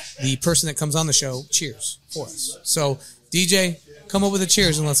have the person that comes on the show cheers for us. So DJ, come up with a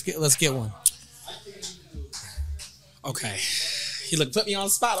cheers and let's get one. Okay. He put me on the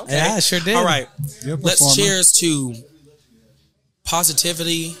spot. Okay. Yeah, I sure did. All right. You're a Let's performer. cheers to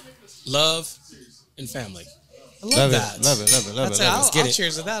positivity, love, and family. I love that. Love it. That's it. I'll get it.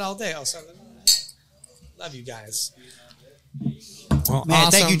 cheers to that all day. Oh, sorry. Love you guys. Well,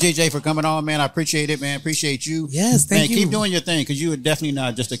 Man, thank awesome. you, JJ, for coming on, man. I appreciate it, man. Appreciate you. Yes, thank man, you. keep doing your thing because you are definitely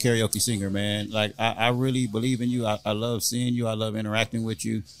not just a karaoke singer, man. Like, I really believe in you. I love seeing you. I love interacting with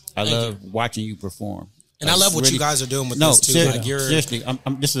you. I love watching you perform. And I love what Really- you guys are doing with No, this too. seriously, Like you're seriously,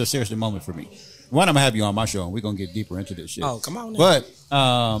 this is a serious moment for me. One, I'm gonna have you on my show, and we're gonna get deeper into this shit. Oh, come on now. But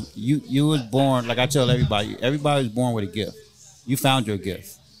you was born, like I tell everybody was born with a gift. You found your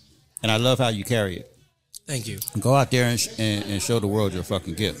gift, and I love how you carry it. Thank you. Go out there and show the world your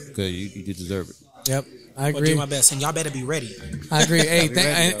fucking gift because you deserve it. Yep, I I'll agree. do my best, and y'all better be ready. I agree. Hey,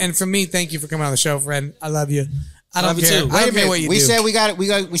 ready, and for me, thank you for coming on the show, friend. I love you. I don't Love you care. too. I don't care what you we do. said we got it.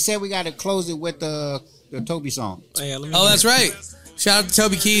 We said we got to close it with the Toby song. Yeah, let me Oh, that's right. Shout out to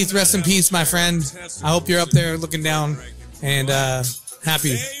Toby Keith. Rest in peace, my friend. I hope you're up there looking down and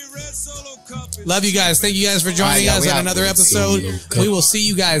happy. Love you guys. Thank you guys for joining All right, us we on out. another episode. We will see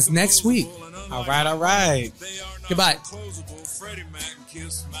you guys next week. All right. Goodbye.